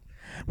roadkill.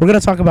 We're gonna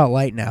talk about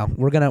light now.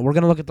 We're gonna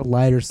look at the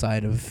lighter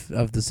side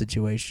of the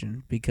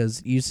situation,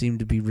 because you seem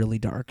to be really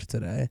dark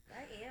today.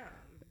 I am.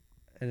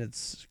 And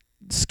it's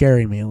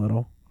scaring me a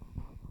little.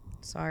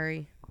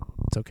 Sorry.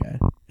 It's okay.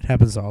 It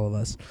happens to all of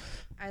us.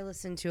 I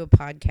listened to a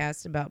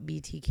podcast about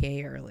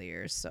BTK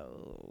earlier,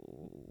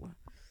 so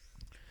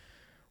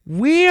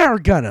we are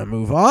gonna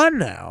move on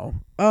now.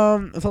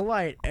 The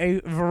light. A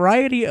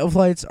variety of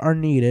lights are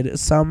needed.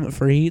 Some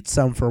for heat,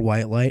 some for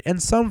white light,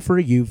 and some for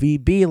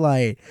UVB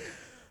light.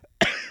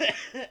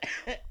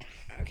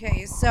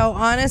 Okay, so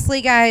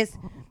honestly, guys,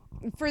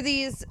 for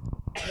these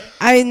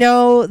I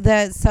know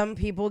that some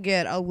people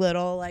get a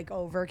little like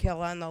overkill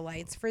on the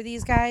lights for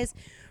these guys.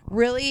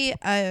 Really,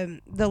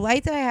 the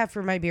light that I have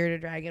for my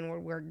bearded dragon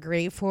would work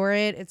great for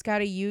it. It's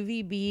got a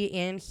UVB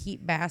and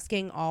heat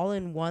basking all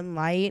in one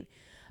light.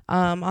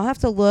 I'll have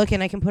to look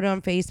and I can put it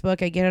on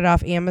Facebook. I get it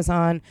off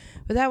Amazon.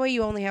 But that way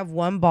you only have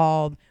one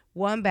bulb,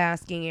 one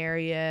basking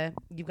area.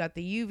 You've got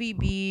the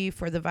UVB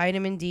for the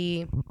vitamin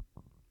D.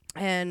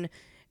 And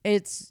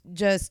it's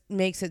just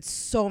makes it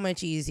so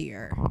much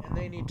easier. And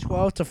they need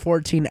 12 to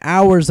 14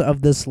 hours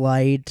of this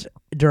light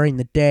during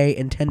the day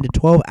and 10 to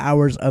 12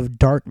 hours of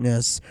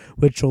darkness,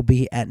 which will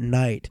be at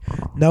night.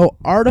 No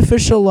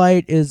artificial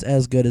light is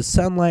as good as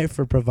sunlight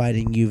for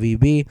providing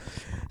UVB.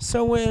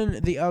 So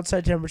when the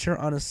outside temperature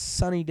on a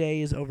sunny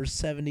day is over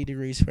 70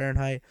 degrees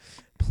Fahrenheit,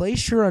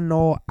 place your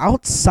anole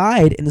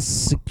outside in a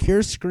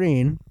secure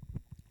screen,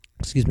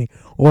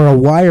 or a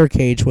wire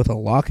cage with a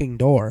locking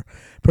door.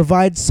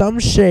 Provide some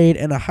shade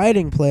and a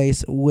hiding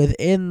place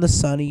within the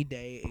sunny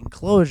day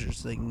enclosure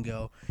so they can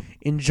go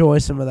enjoy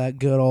some of that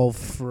good old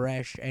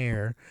fresh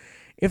air.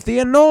 If the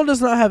anole does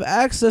not have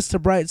access to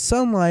bright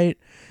sunlight,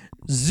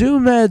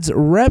 Zoomed's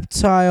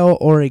reptile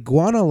or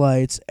iguana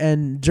lights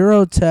and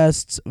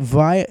Durotest's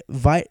oh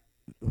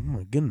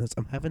my goodness,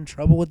 I'm having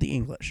trouble with the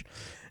English.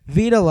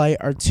 Vita light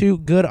are two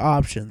good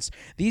options.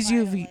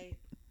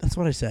 That's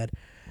what I said.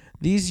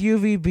 These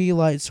UVB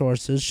light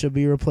sources should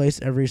be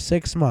replaced every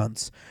 6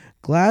 months.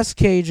 Glass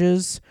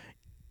cages.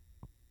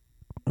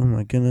 Oh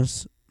my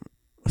goodness.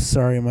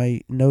 Sorry,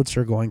 my notes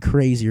are going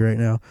crazy right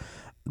now.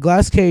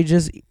 Glass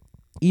cages,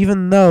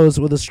 even those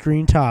with a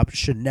screen top,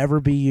 should never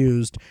be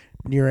used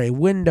near a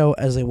window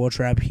as they will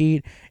trap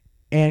heat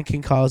and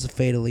can cause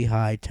fatally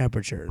high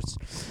temperatures.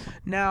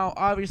 Now,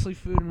 obviously,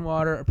 food and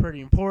water are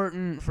pretty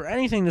important for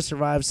anything to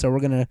survive, so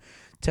we're going to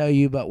tell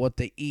you about what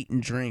they eat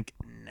and drink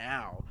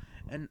now.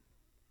 And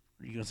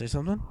are you going to say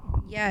something?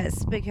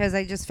 Yes, because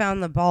I just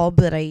found the bulb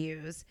that I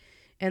use.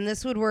 And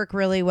this would work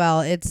really well.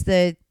 It's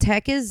the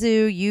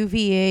Tekazoo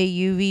UVA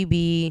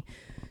UVB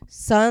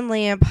Sun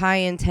Lamp High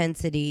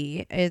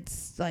Intensity.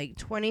 It's like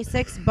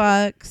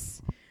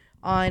 $26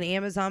 on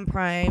Amazon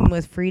Prime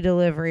with free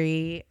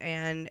delivery.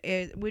 And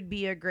it would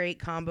be a great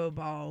combo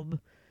bulb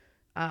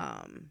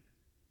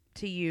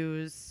to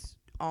use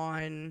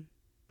on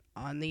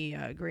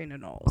the green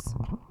anoles.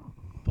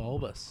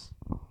 Bulbous.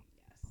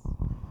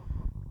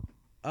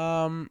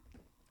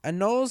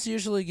 Anoles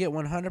usually get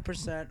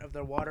 100% of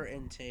their water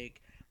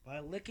intake by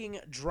licking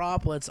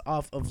droplets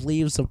off of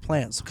leaves of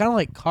plants. So kind of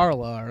like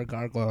Carla or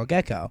gargoyle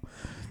gecko.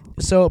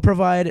 So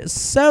provide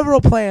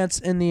several plants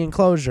in the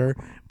enclosure.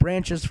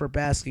 Branches for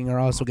basking are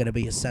also going to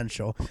be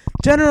essential.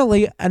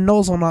 Generally,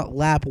 anoles will not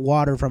lap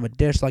water from a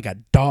dish like a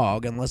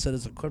dog unless it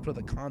is equipped with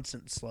a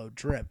constant slow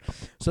drip.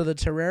 So the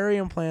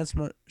terrarium plants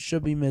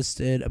should be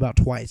misted about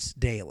twice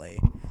daily.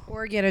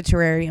 Or get a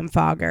terrarium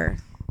fogger.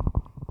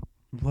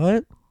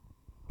 What?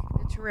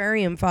 The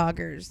terrarium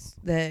foggers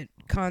that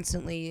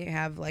constantly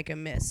have like a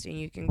mist and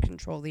you can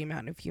control the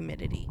amount of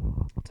humidity.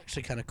 It's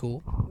actually kind of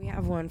cool. We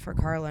have one for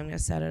Carla. I'm going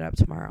to set it up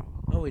tomorrow.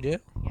 Oh, we do?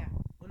 Yeah.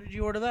 When did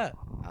you order that?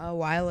 A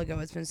while ago.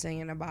 It's been sitting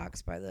in a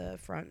box by the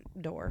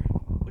front door.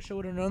 Wish I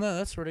would have known that.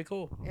 That's pretty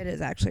cool. It is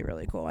actually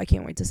really cool. I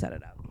can't wait to set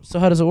it up. So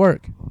how does it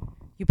work?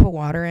 You put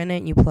water in it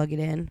and you plug it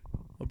in.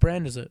 What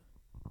brand is it?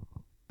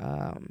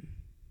 I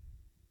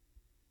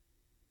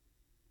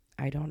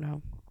don't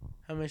know.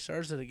 How many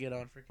stars did it get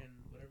on freaking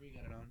whatever you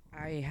got it on?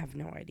 I have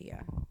no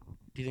idea.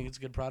 Do you think it's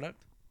a good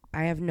product?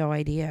 I have no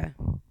idea.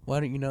 Why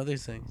don't you know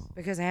these things?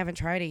 Because I haven't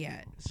tried it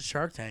yet. It's a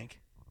Shark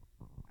Tank.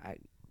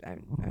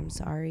 I'm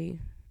sorry.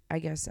 I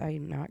guess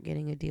I'm not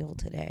getting a deal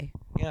today.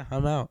 Yeah,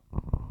 I'm out.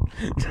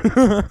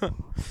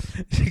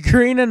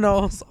 Green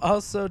anoles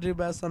also do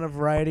best on a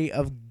variety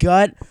of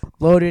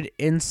gut-loaded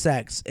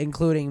insects,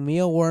 including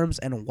mealworms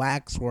and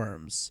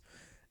waxworms.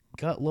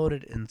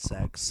 Gut-loaded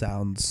insects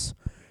sounds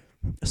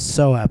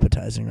so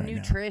appetizing right now.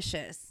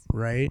 Nutritious.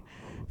 Right?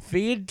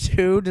 Feed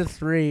 2 to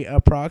 3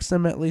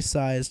 approximately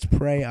sized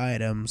prey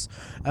items,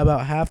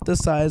 about half the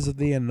size of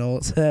the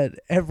anole's head,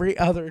 every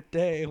other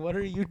day. What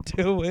are you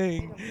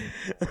doing?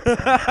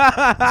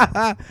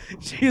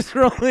 She's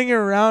rolling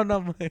around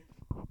on my...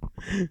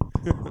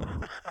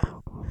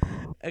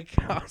 A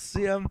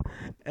calcium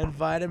and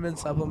vitamin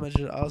supplement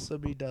should also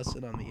be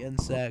dusted on the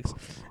insects.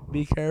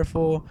 Be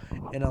careful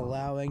in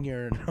allowing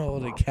your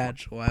anole to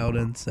catch wild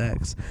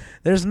insects.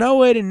 There's no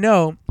way to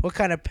know what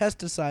kind of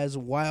pesticides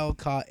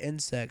wild-caught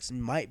insects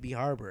might be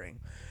harboring.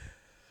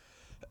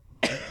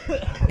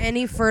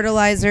 Any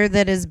fertilizer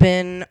that has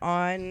been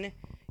on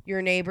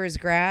your neighbor's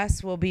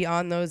grass will be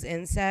on those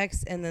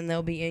insects, and then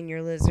they'll be in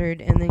your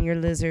lizard, and then your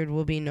lizard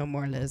will be no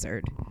more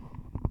lizard.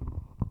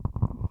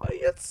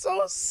 It's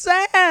so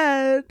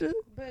sad.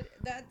 But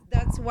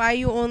that's why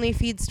you only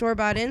feed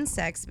store-bought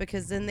insects,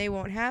 because then they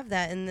won't have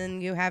that, and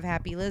then you have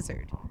happy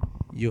lizard.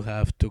 You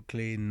have to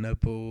clean the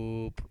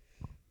poop.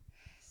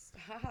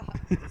 Stop.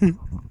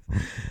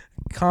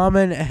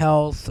 Common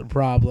health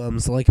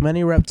problems. Like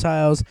many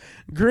reptiles,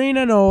 green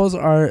anoles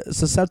are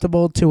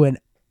susceptible to an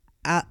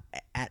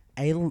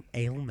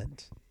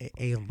ailment.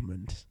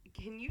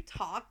 Can you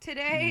talk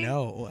today?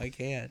 No, I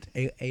can't.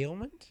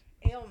 Ailment?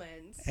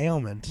 Ailments.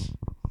 Ailment.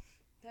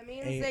 That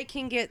means they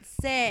can get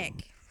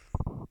sick.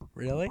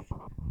 Really?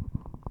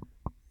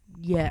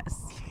 Yes.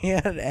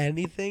 Can't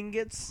anything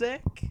get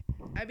sick?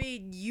 I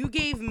mean, you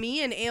gave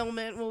me an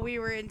ailment when we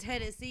were in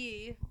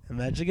Tennessee.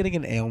 Imagine getting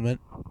an ailment.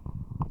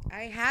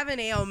 I have an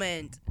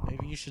ailment.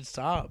 Maybe you should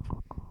stop.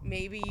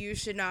 Maybe you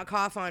should not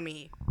cough on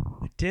me.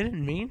 I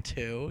didn't mean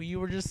to. You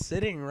were just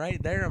sitting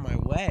right there in my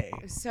way.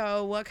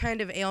 So, what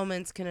kind of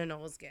ailments can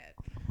anoles get?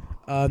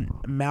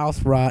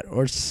 Mouth rot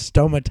or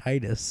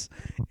stomatitis.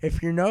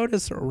 If you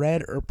notice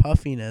red or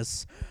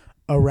puffiness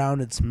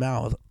around its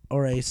mouth,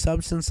 or a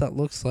substance that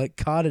looks like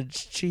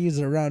cottage cheese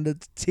around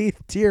its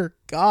teeth, dear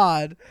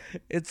God,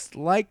 it's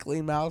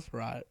likely mouth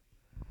rot.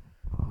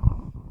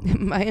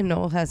 My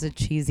anole has a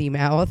cheesy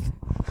mouth.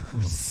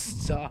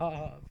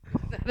 Stop.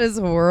 That is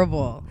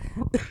horrible.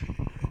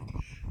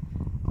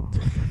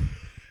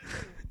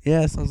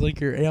 Yeah, sounds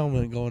like your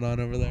ailment going on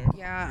over there.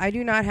 Yeah, I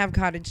do not have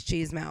cottage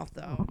cheese mouth,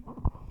 though.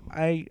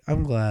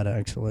 I'm glad,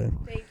 actually.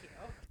 Thank you.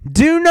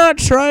 Do not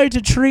try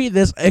to treat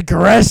this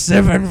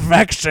aggressive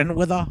infection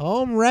with a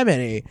home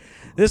remedy.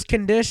 This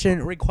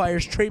condition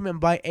requires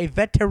treatment by a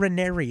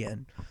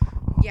veterinarian.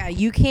 Yeah,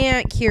 you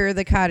can't cure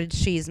the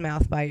cottage cheese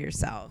mouth by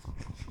yourself.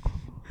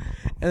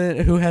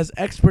 And who has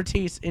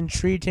expertise in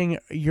treating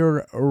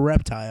your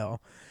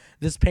reptile.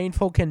 This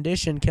painful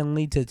condition can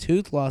lead to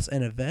tooth loss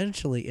and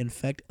eventually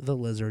infect the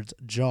lizard's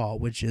jaw,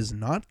 which is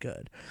not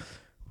good.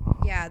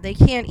 Yeah, they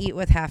can't eat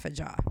with half a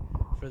jaw.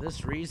 For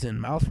this reason,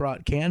 mouth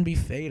rot can be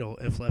fatal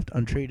if left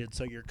untreated,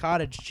 so your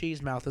cottage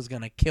cheese mouth is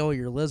going to kill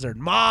your lizard.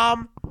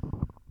 Mom!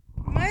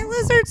 My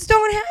lizards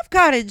don't have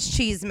cottage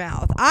cheese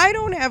mouth. I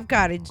don't have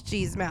cottage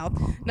cheese mouth.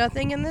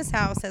 Nothing in this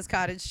house has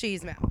cottage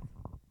cheese mouth.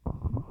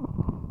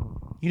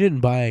 You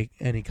didn't buy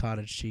any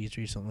cottage cheese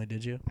recently,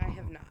 did you? I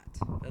have not.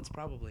 That's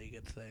probably a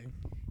good thing.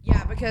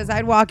 Yeah, because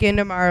I'd walk in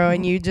tomorrow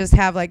and you just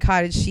have like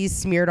cottage cheese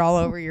smeared all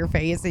over your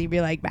face and you'd be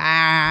like,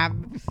 bah.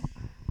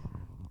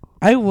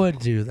 I would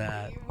do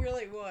that. You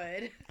really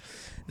would.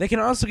 They can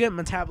also get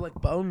metabolic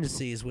bone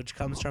disease, which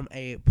comes from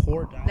a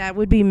poor diet. That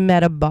would be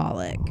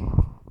metabolic.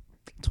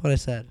 That's what I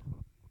said.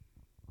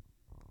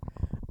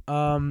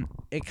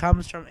 It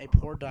comes from a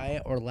poor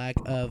diet or lack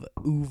of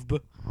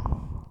oovb.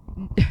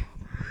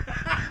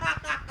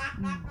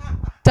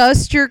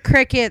 Dust your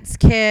crickets,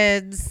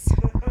 kids,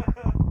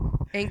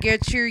 and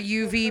get your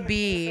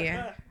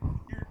UVB.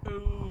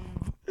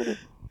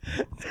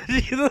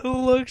 The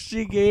look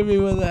she gave me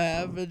when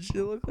that happened,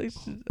 she looked like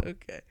she...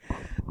 Okay.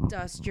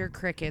 Dust your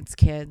crickets,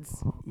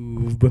 kids.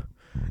 Oob.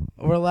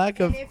 Or lack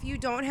of... And if you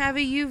don't have a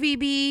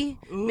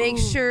UVB, make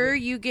sure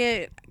you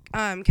get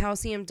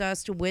calcium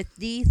dust with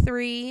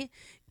D3.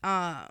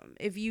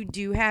 If you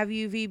do have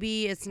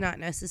UVB, it's not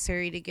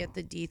necessary to get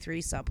the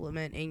D3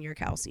 supplement in your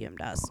calcium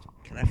dust.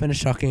 Can I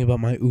finish talking about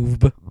my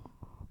oob?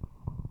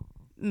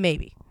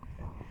 Maybe.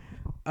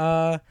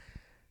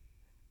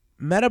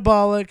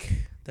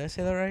 Metabolic... Did I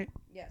say that right?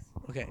 Yes.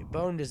 Okay,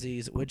 bone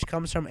disease, which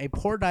comes from a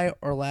poor diet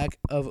or lack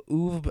of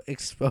oob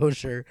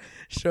exposure,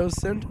 shows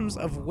symptoms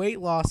of weight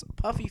loss,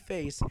 puffy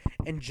face,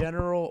 and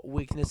general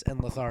weakness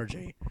and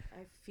lethargy.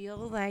 I feel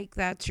like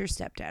that's your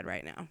stepdad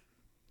right now.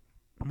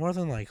 More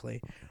than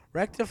likely.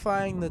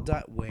 Rectifying the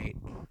diet... Wait.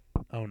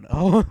 Oh,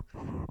 no.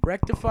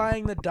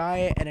 Rectifying the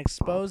diet and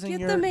exposing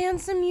Get the man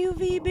some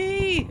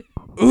UVB.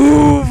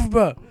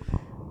 Oob!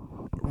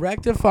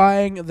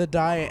 Rectifying the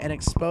diet and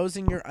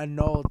exposing your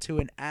anole to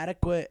an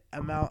adequate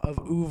amount of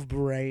oob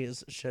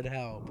rays should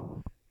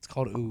help. It's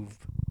called oob.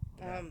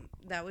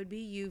 That would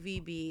be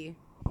UVB.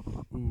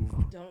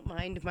 Oob. Don't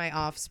mind my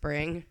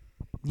offspring.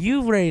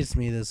 You've raised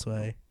me this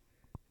way,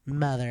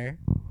 mother.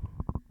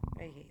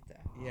 I hate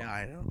that. Yeah,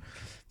 I know.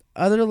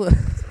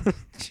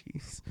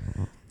 Jeez.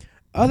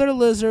 Other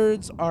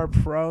lizards are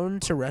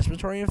prone to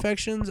respiratory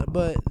infections,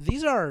 but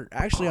these are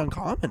actually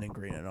uncommon in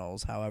green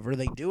anoles. However,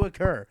 they do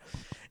occur.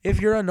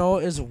 If your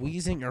anole is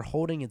wheezing or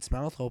holding its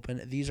mouth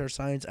open, these are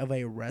signs of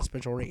a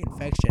respiratory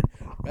infection.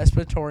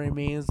 Respiratory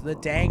means the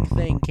dang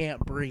thing can't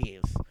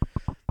breathe.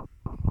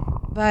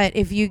 But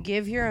if you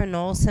give your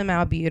anole some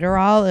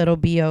albuterol, it'll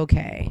be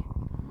okay.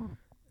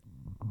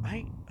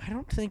 I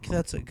don't think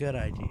that's a good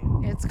idea.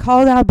 It's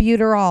called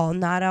albuterol,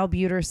 not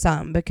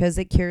albutersum, because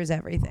it cures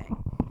everything.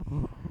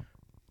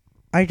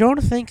 I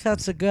don't think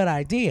that's a good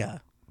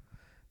idea.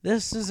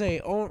 This is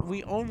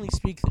we only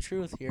speak the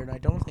truth here, and I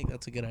don't think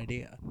that's a good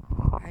idea.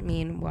 I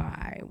mean,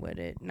 why would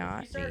it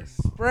not If you be?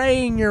 start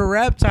spraying your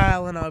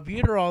reptile in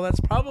albuterol,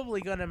 that's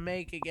probably going to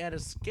make it get a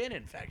skin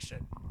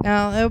infection.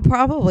 Now, it'll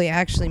probably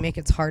actually make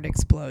its heart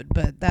explode,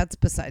 but that's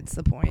besides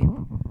the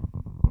point.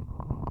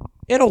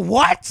 It'll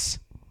what?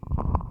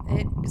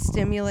 It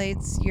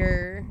stimulates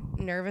your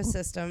nervous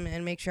system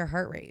and makes your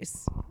heart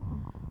race.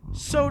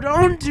 So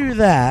don't do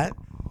that.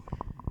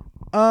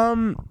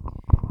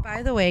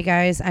 By the way,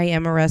 guys, I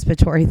am a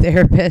respiratory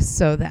therapist,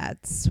 so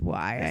that's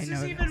why I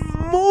know. This is even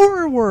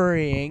more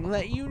worrying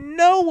that you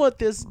know what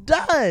this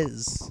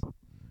does.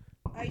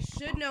 I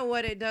should know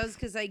what it does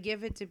because I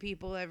give it to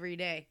people every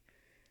day.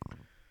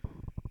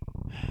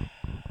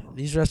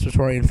 These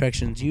respiratory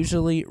infections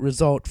usually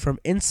result from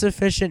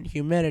insufficient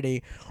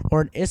humidity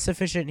or an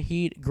insufficient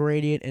heat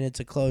gradient in its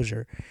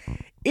enclosure.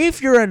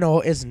 If your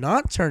anole is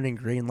not turning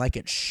green like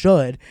it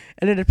should,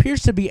 and it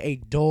appears to be a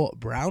dull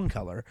brown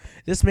color,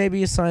 this may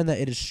be a sign that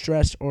it is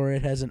stressed or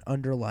it has an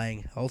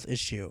underlying health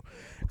issue.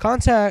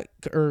 Consult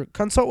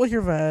with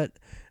your vet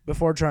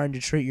before trying to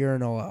treat your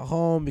anole at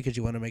home because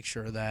you want to make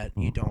sure that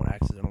you don't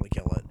accidentally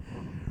kill it.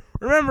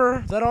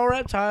 Remember that all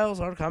reptiles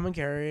are common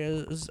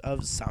carriers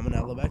of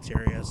salmonella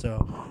bacteria,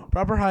 so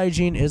proper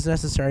hygiene is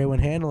necessary when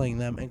handling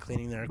them and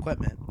cleaning their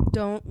equipment.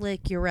 Don't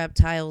lick your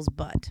reptile's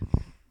butt.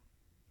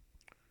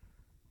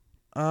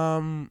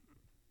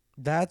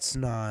 That's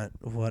not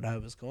what I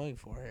was going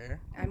for here.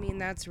 I mean,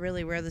 that's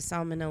really where the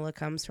salmonella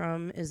comes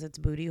from, is its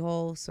booty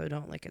hole, so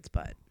don't lick its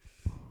butt.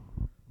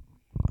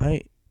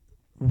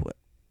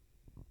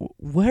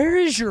 Where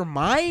is your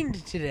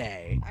mind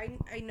today?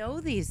 I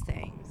know these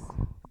things.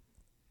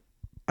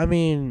 I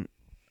mean,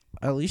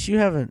 at least you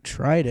haven't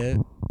tried it.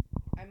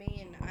 I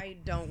mean, I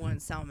don't want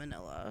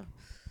salmonella.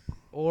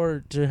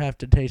 Or to have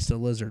to taste a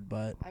lizard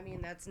butt. I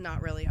mean, that's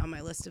not really on my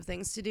list of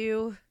things to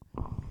do.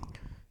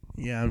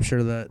 Yeah, I'm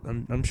sure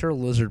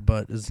lizard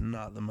butt is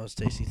not the most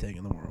tasty thing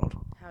in the world.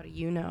 How do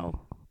you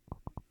know?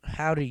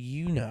 How do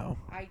you know?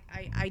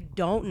 I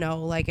don't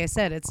know. Like I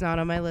said, it's not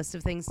on my list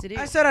of things to do.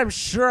 I said I'm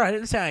sure. I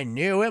didn't say I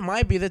knew. It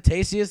might be the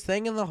tastiest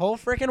thing in the whole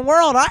freaking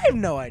world. I have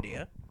no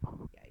idea.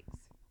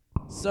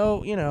 Yikes.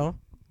 So,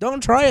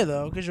 don't try it,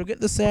 though, because you'll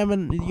get the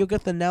salmon. You'll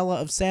get the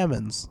Nella of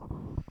salmons.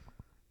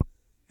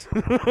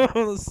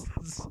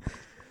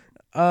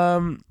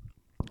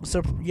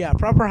 So, yeah,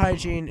 proper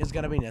hygiene is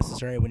going to be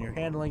necessary when you're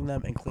handling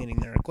them and cleaning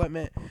their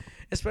equipment,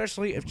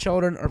 especially if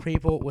children or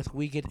people with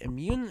weakened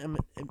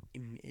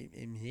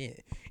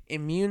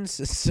immune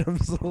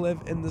systems live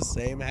in the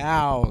same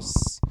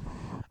house.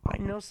 I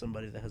know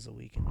somebody that has a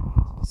weakened.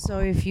 So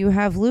if you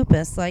have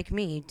lupus like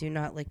me, do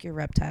not lick your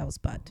reptile's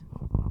butt.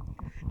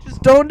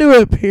 Just don't do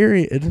it,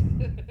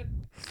 period.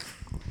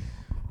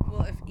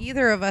 Well, if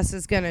either of us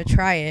is going to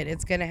try it,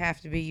 it's going to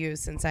have to be you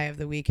since I have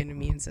the weakened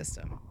immune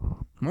system.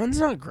 Mine's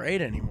not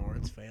great anymore.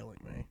 It's failing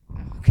me.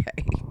 Okay.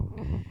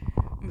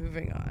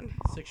 Moving on.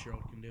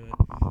 6-year-old can do it.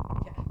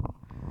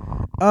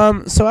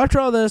 Yeah. So after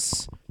all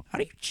this, how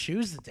do you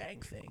choose the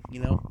dang thing,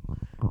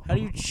 How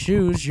do you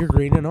choose your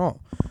green anole?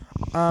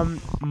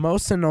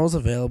 Most anoles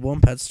available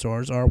in pet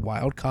stores are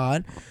wild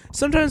caught.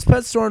 Sometimes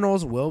pet store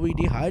anoles will be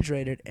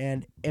dehydrated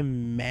and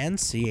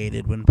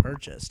emaciated when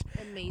purchased.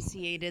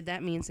 Emaciated,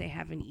 that means they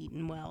haven't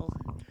eaten well.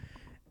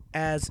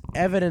 As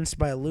evidenced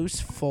by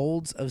loose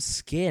folds of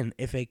skin.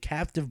 If a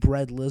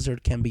captive-bred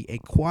lizard can be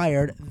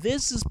acquired,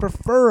 this is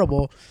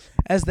preferable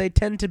as they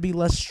tend to be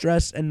less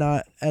stressed and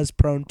not as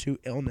prone to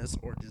illness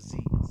or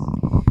disease.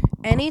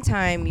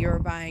 Anytime you're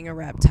buying a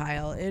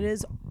reptile, it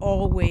is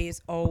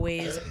always,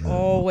 always,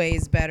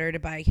 always better to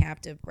buy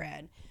captive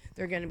bred.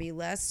 They're going to be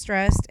less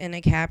stressed in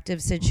a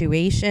captive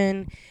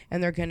situation,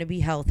 and they're going to be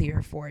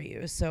healthier for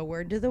you. So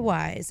word to the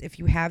wise, if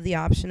you have the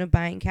option of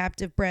buying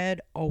captive bred,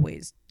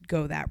 always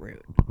go that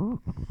route.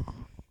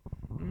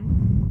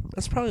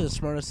 That's probably the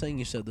smartest thing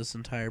you said this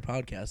entire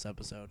podcast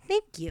episode.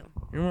 Thank you.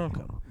 You're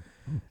welcome.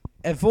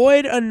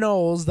 Avoid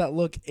anoles that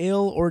look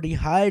ill or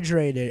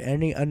dehydrated.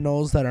 Any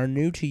anoles that are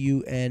new to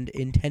you and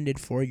intended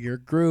for your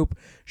group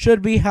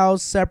should be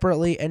housed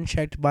separately and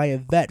checked by a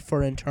vet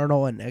for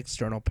internal and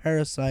external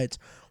parasites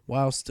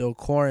while still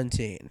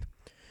quarantined.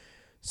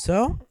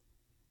 So,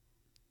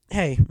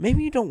 hey,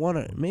 maybe you don't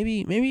want to,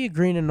 maybe a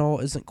green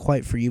anole isn't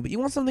quite for you, but you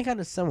want something kind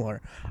of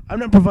similar. I'm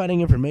not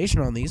providing information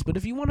on these, but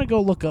if you want to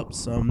go look up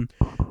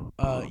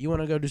you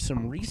want to go do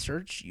some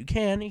research, you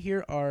can.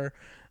 Here are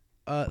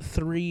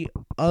 3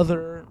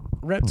 other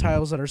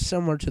reptiles that are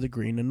similar to the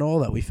green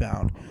anole that we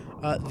found.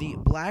 The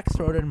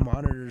black-throated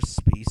monitor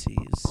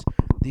species,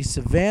 the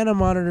Savannah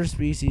monitor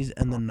species,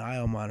 and the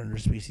Nile monitor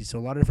species. So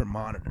a lot of different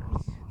monitors.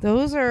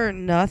 Those are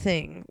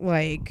nothing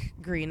like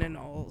green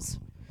anoles.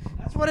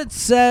 That's what it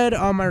said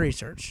on my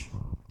research.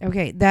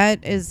 Okay,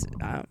 that is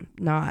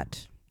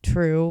not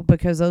true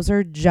because those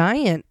are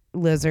giant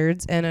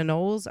lizards and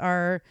anoles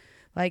are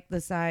like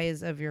the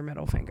size of your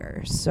middle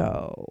finger.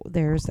 So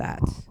there's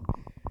that.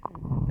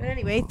 But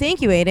anyway,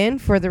 thank you,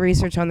 Aiden, for the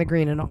research on the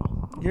green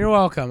anole. You're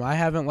welcome. I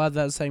haven't led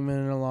that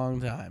segment in a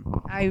long time.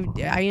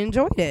 I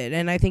enjoyed it,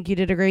 and I think you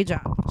did a great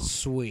job.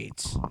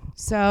 Sweet.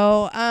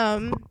 So,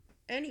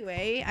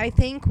 anyway, I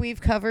think we've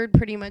covered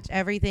pretty much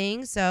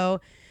everything. So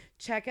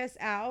check us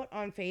out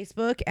on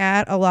Facebook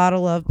at A Lot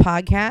of Love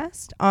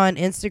Podcast, on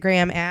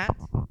Instagram at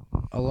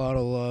A Lot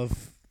of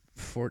Love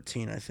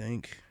 14, I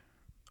think.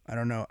 I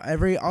don't know.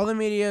 All the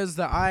medias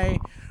that I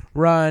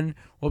run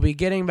will be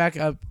getting back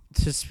up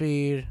to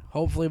speed,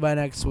 hopefully by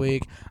next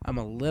week.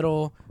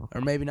 Or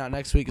maybe not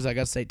next week because I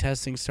got state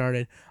testing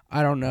started.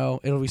 I don't know.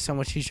 It'll be so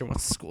much easier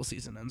once the school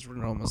season ends.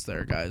 We're almost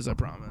there, guys. I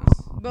promise.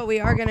 But we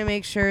are going to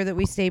make sure that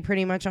we stay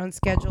pretty much on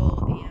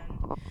schedule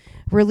and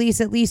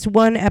release at least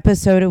one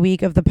episode a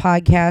week of the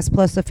podcast,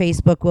 plus the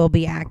Facebook will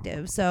be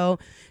active. So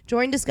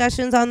join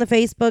discussions on the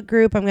Facebook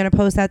group. I'm going to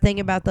post that thing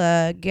about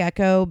the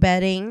gecko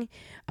bedding.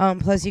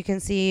 Plus, you can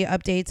see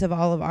updates of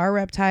all of our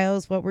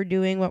reptiles, what we're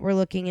doing, what we're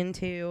looking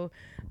into.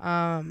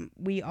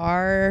 We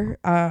are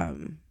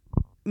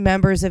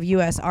members of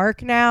U.S.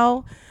 ARC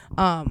now,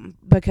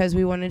 because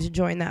we wanted to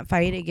join that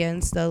fight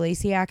against the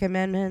LACY Act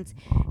amendments.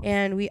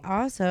 And we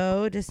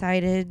also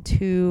decided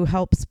to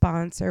help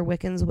sponsor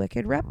Wiccan's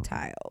Wicked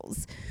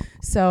Reptiles.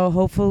 So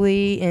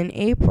hopefully in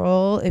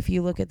April, if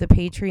you look at the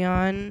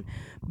Patreon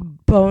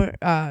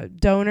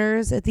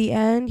donors at the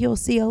end, you'll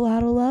see a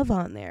lot of love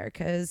on there.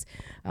 Because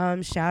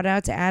shout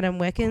out to Adam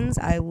Wickens.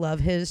 I love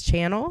his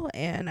channel,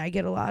 and I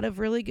get a lot of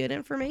really good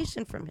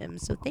information from him.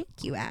 So thank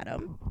you,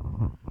 Adam.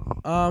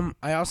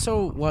 I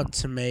also want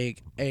to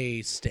make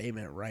a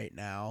statement right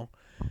now.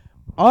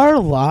 Our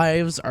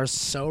lives are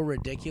so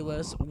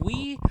ridiculous.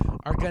 We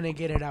are going to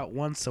get it out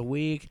once a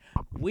week.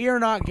 We are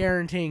not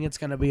guaranteeing it's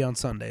going to be on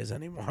Sundays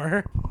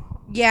anymore.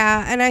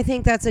 Yeah, and I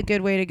think that's a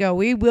good way to go.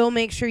 We will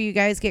make sure you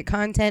guys get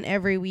content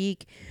every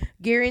week,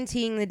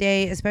 guaranteeing the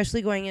day,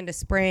 especially going into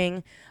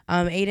spring.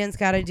 Aiden's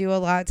got to do a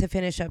lot to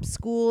finish up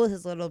school.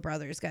 His little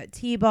brother's got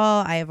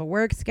T-ball. I have a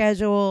work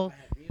schedule.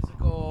 I have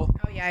musical.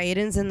 Oh, yeah,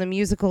 Aiden's in the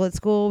musical at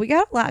school. We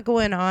got a lot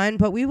going on,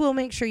 but we will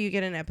make sure you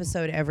get an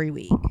episode every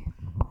week.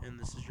 And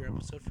this is your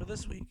episode for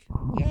this week.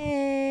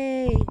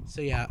 Yay!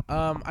 So, yeah,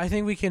 I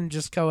think we can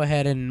just go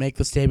ahead and make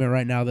the statement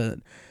right now that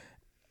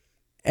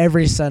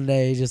every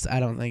Sunday, I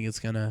don't think it's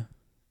gonna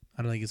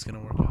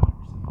work out.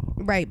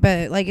 Right,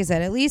 but like I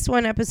said, at least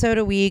one episode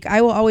a week.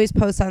 I will always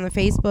post on the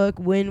Facebook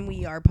when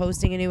we are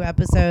posting a new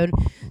episode,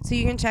 so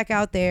you can check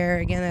out there.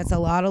 Again, that's a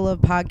Lot of Love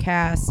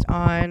podcast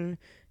on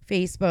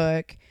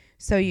Facebook,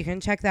 so you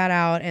can check that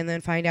out and then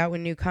find out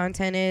when new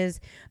content is.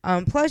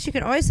 Plus, you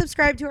can always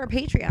subscribe to our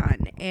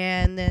Patreon,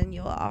 and then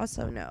you'll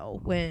also know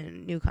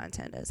when new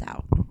content is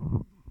out.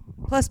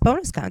 Plus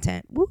bonus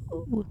content. Woo!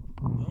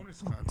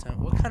 Bonus content?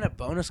 What kind of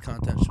bonus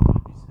content should we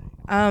be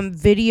saying?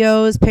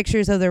 Videos,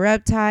 pictures of the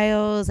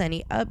reptiles,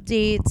 any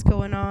updates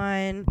going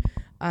on.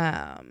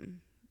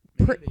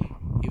 Maybe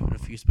even a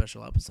few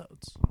special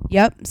episodes.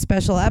 Yep,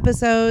 special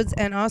episodes,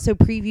 and also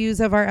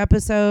previews of our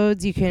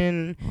episodes. You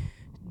can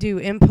do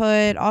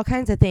input, all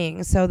kinds of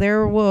things. So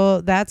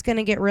that's going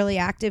to get really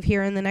active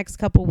here in the next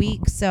couple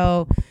weeks.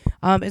 So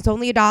it's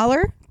only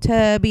 $1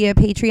 to be a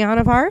Patreon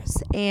of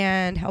ours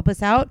and help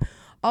us out.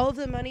 All of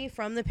the money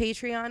from the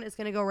Patreon is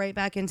going to go right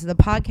back into the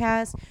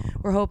podcast.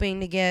 We're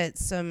hoping to get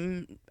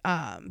some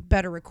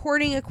better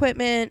recording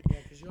equipment. Yeah,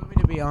 because you want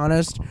me to be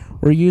honest,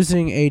 we're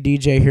using a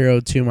DJ Hero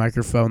 2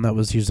 microphone that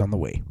was used on the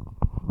Wii.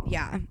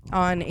 Yeah,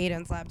 on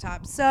Aiden's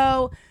laptop.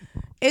 So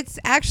it's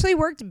actually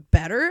worked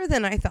better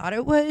than I thought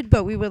it would,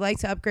 but we would like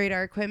to upgrade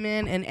our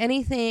equipment, and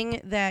anything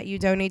that you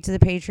donate to the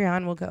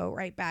Patreon will go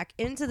right back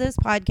into this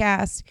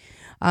podcast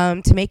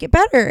to make it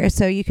better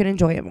so you can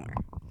enjoy it more.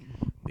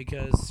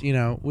 Because,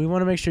 we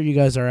want to make sure you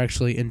guys are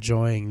actually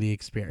enjoying the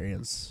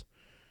experience.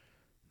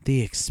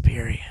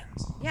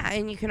 Yeah,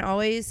 and you can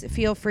always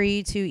feel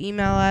free to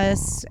email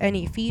us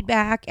any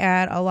feedback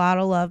at a lot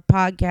of love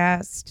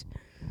podcast.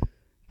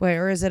 Wait,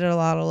 or is it a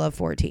lot of love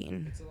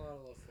 14? It's a lot of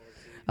love 14.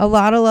 A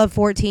lot of love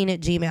 14 at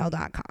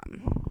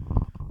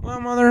gmail.com. Well,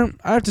 Mother,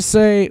 I have to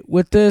say,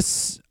 with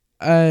this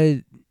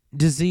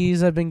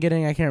disease I've been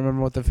getting, I can't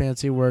remember what the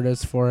fancy word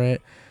is for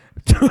it.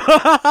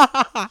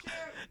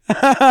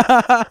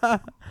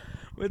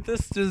 With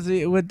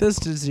this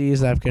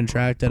disease I've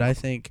contracted, I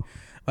think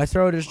my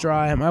throat is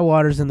dry, my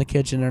water's in the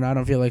kitchen, and I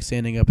don't feel like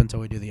standing up until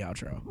we do the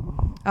outro.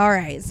 All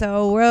right,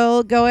 so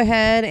we'll go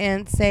ahead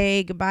and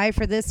say goodbye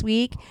for this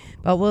week,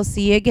 but we'll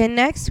see you again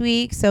next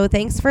week. So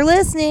thanks for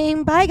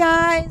listening. Bye,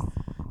 guys.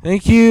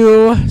 Thank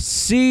you.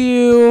 See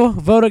you.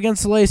 Vote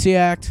against the LACY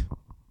Act.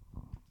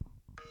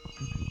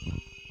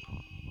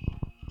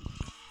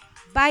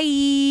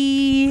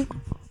 Bye.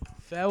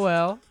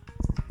 Farewell.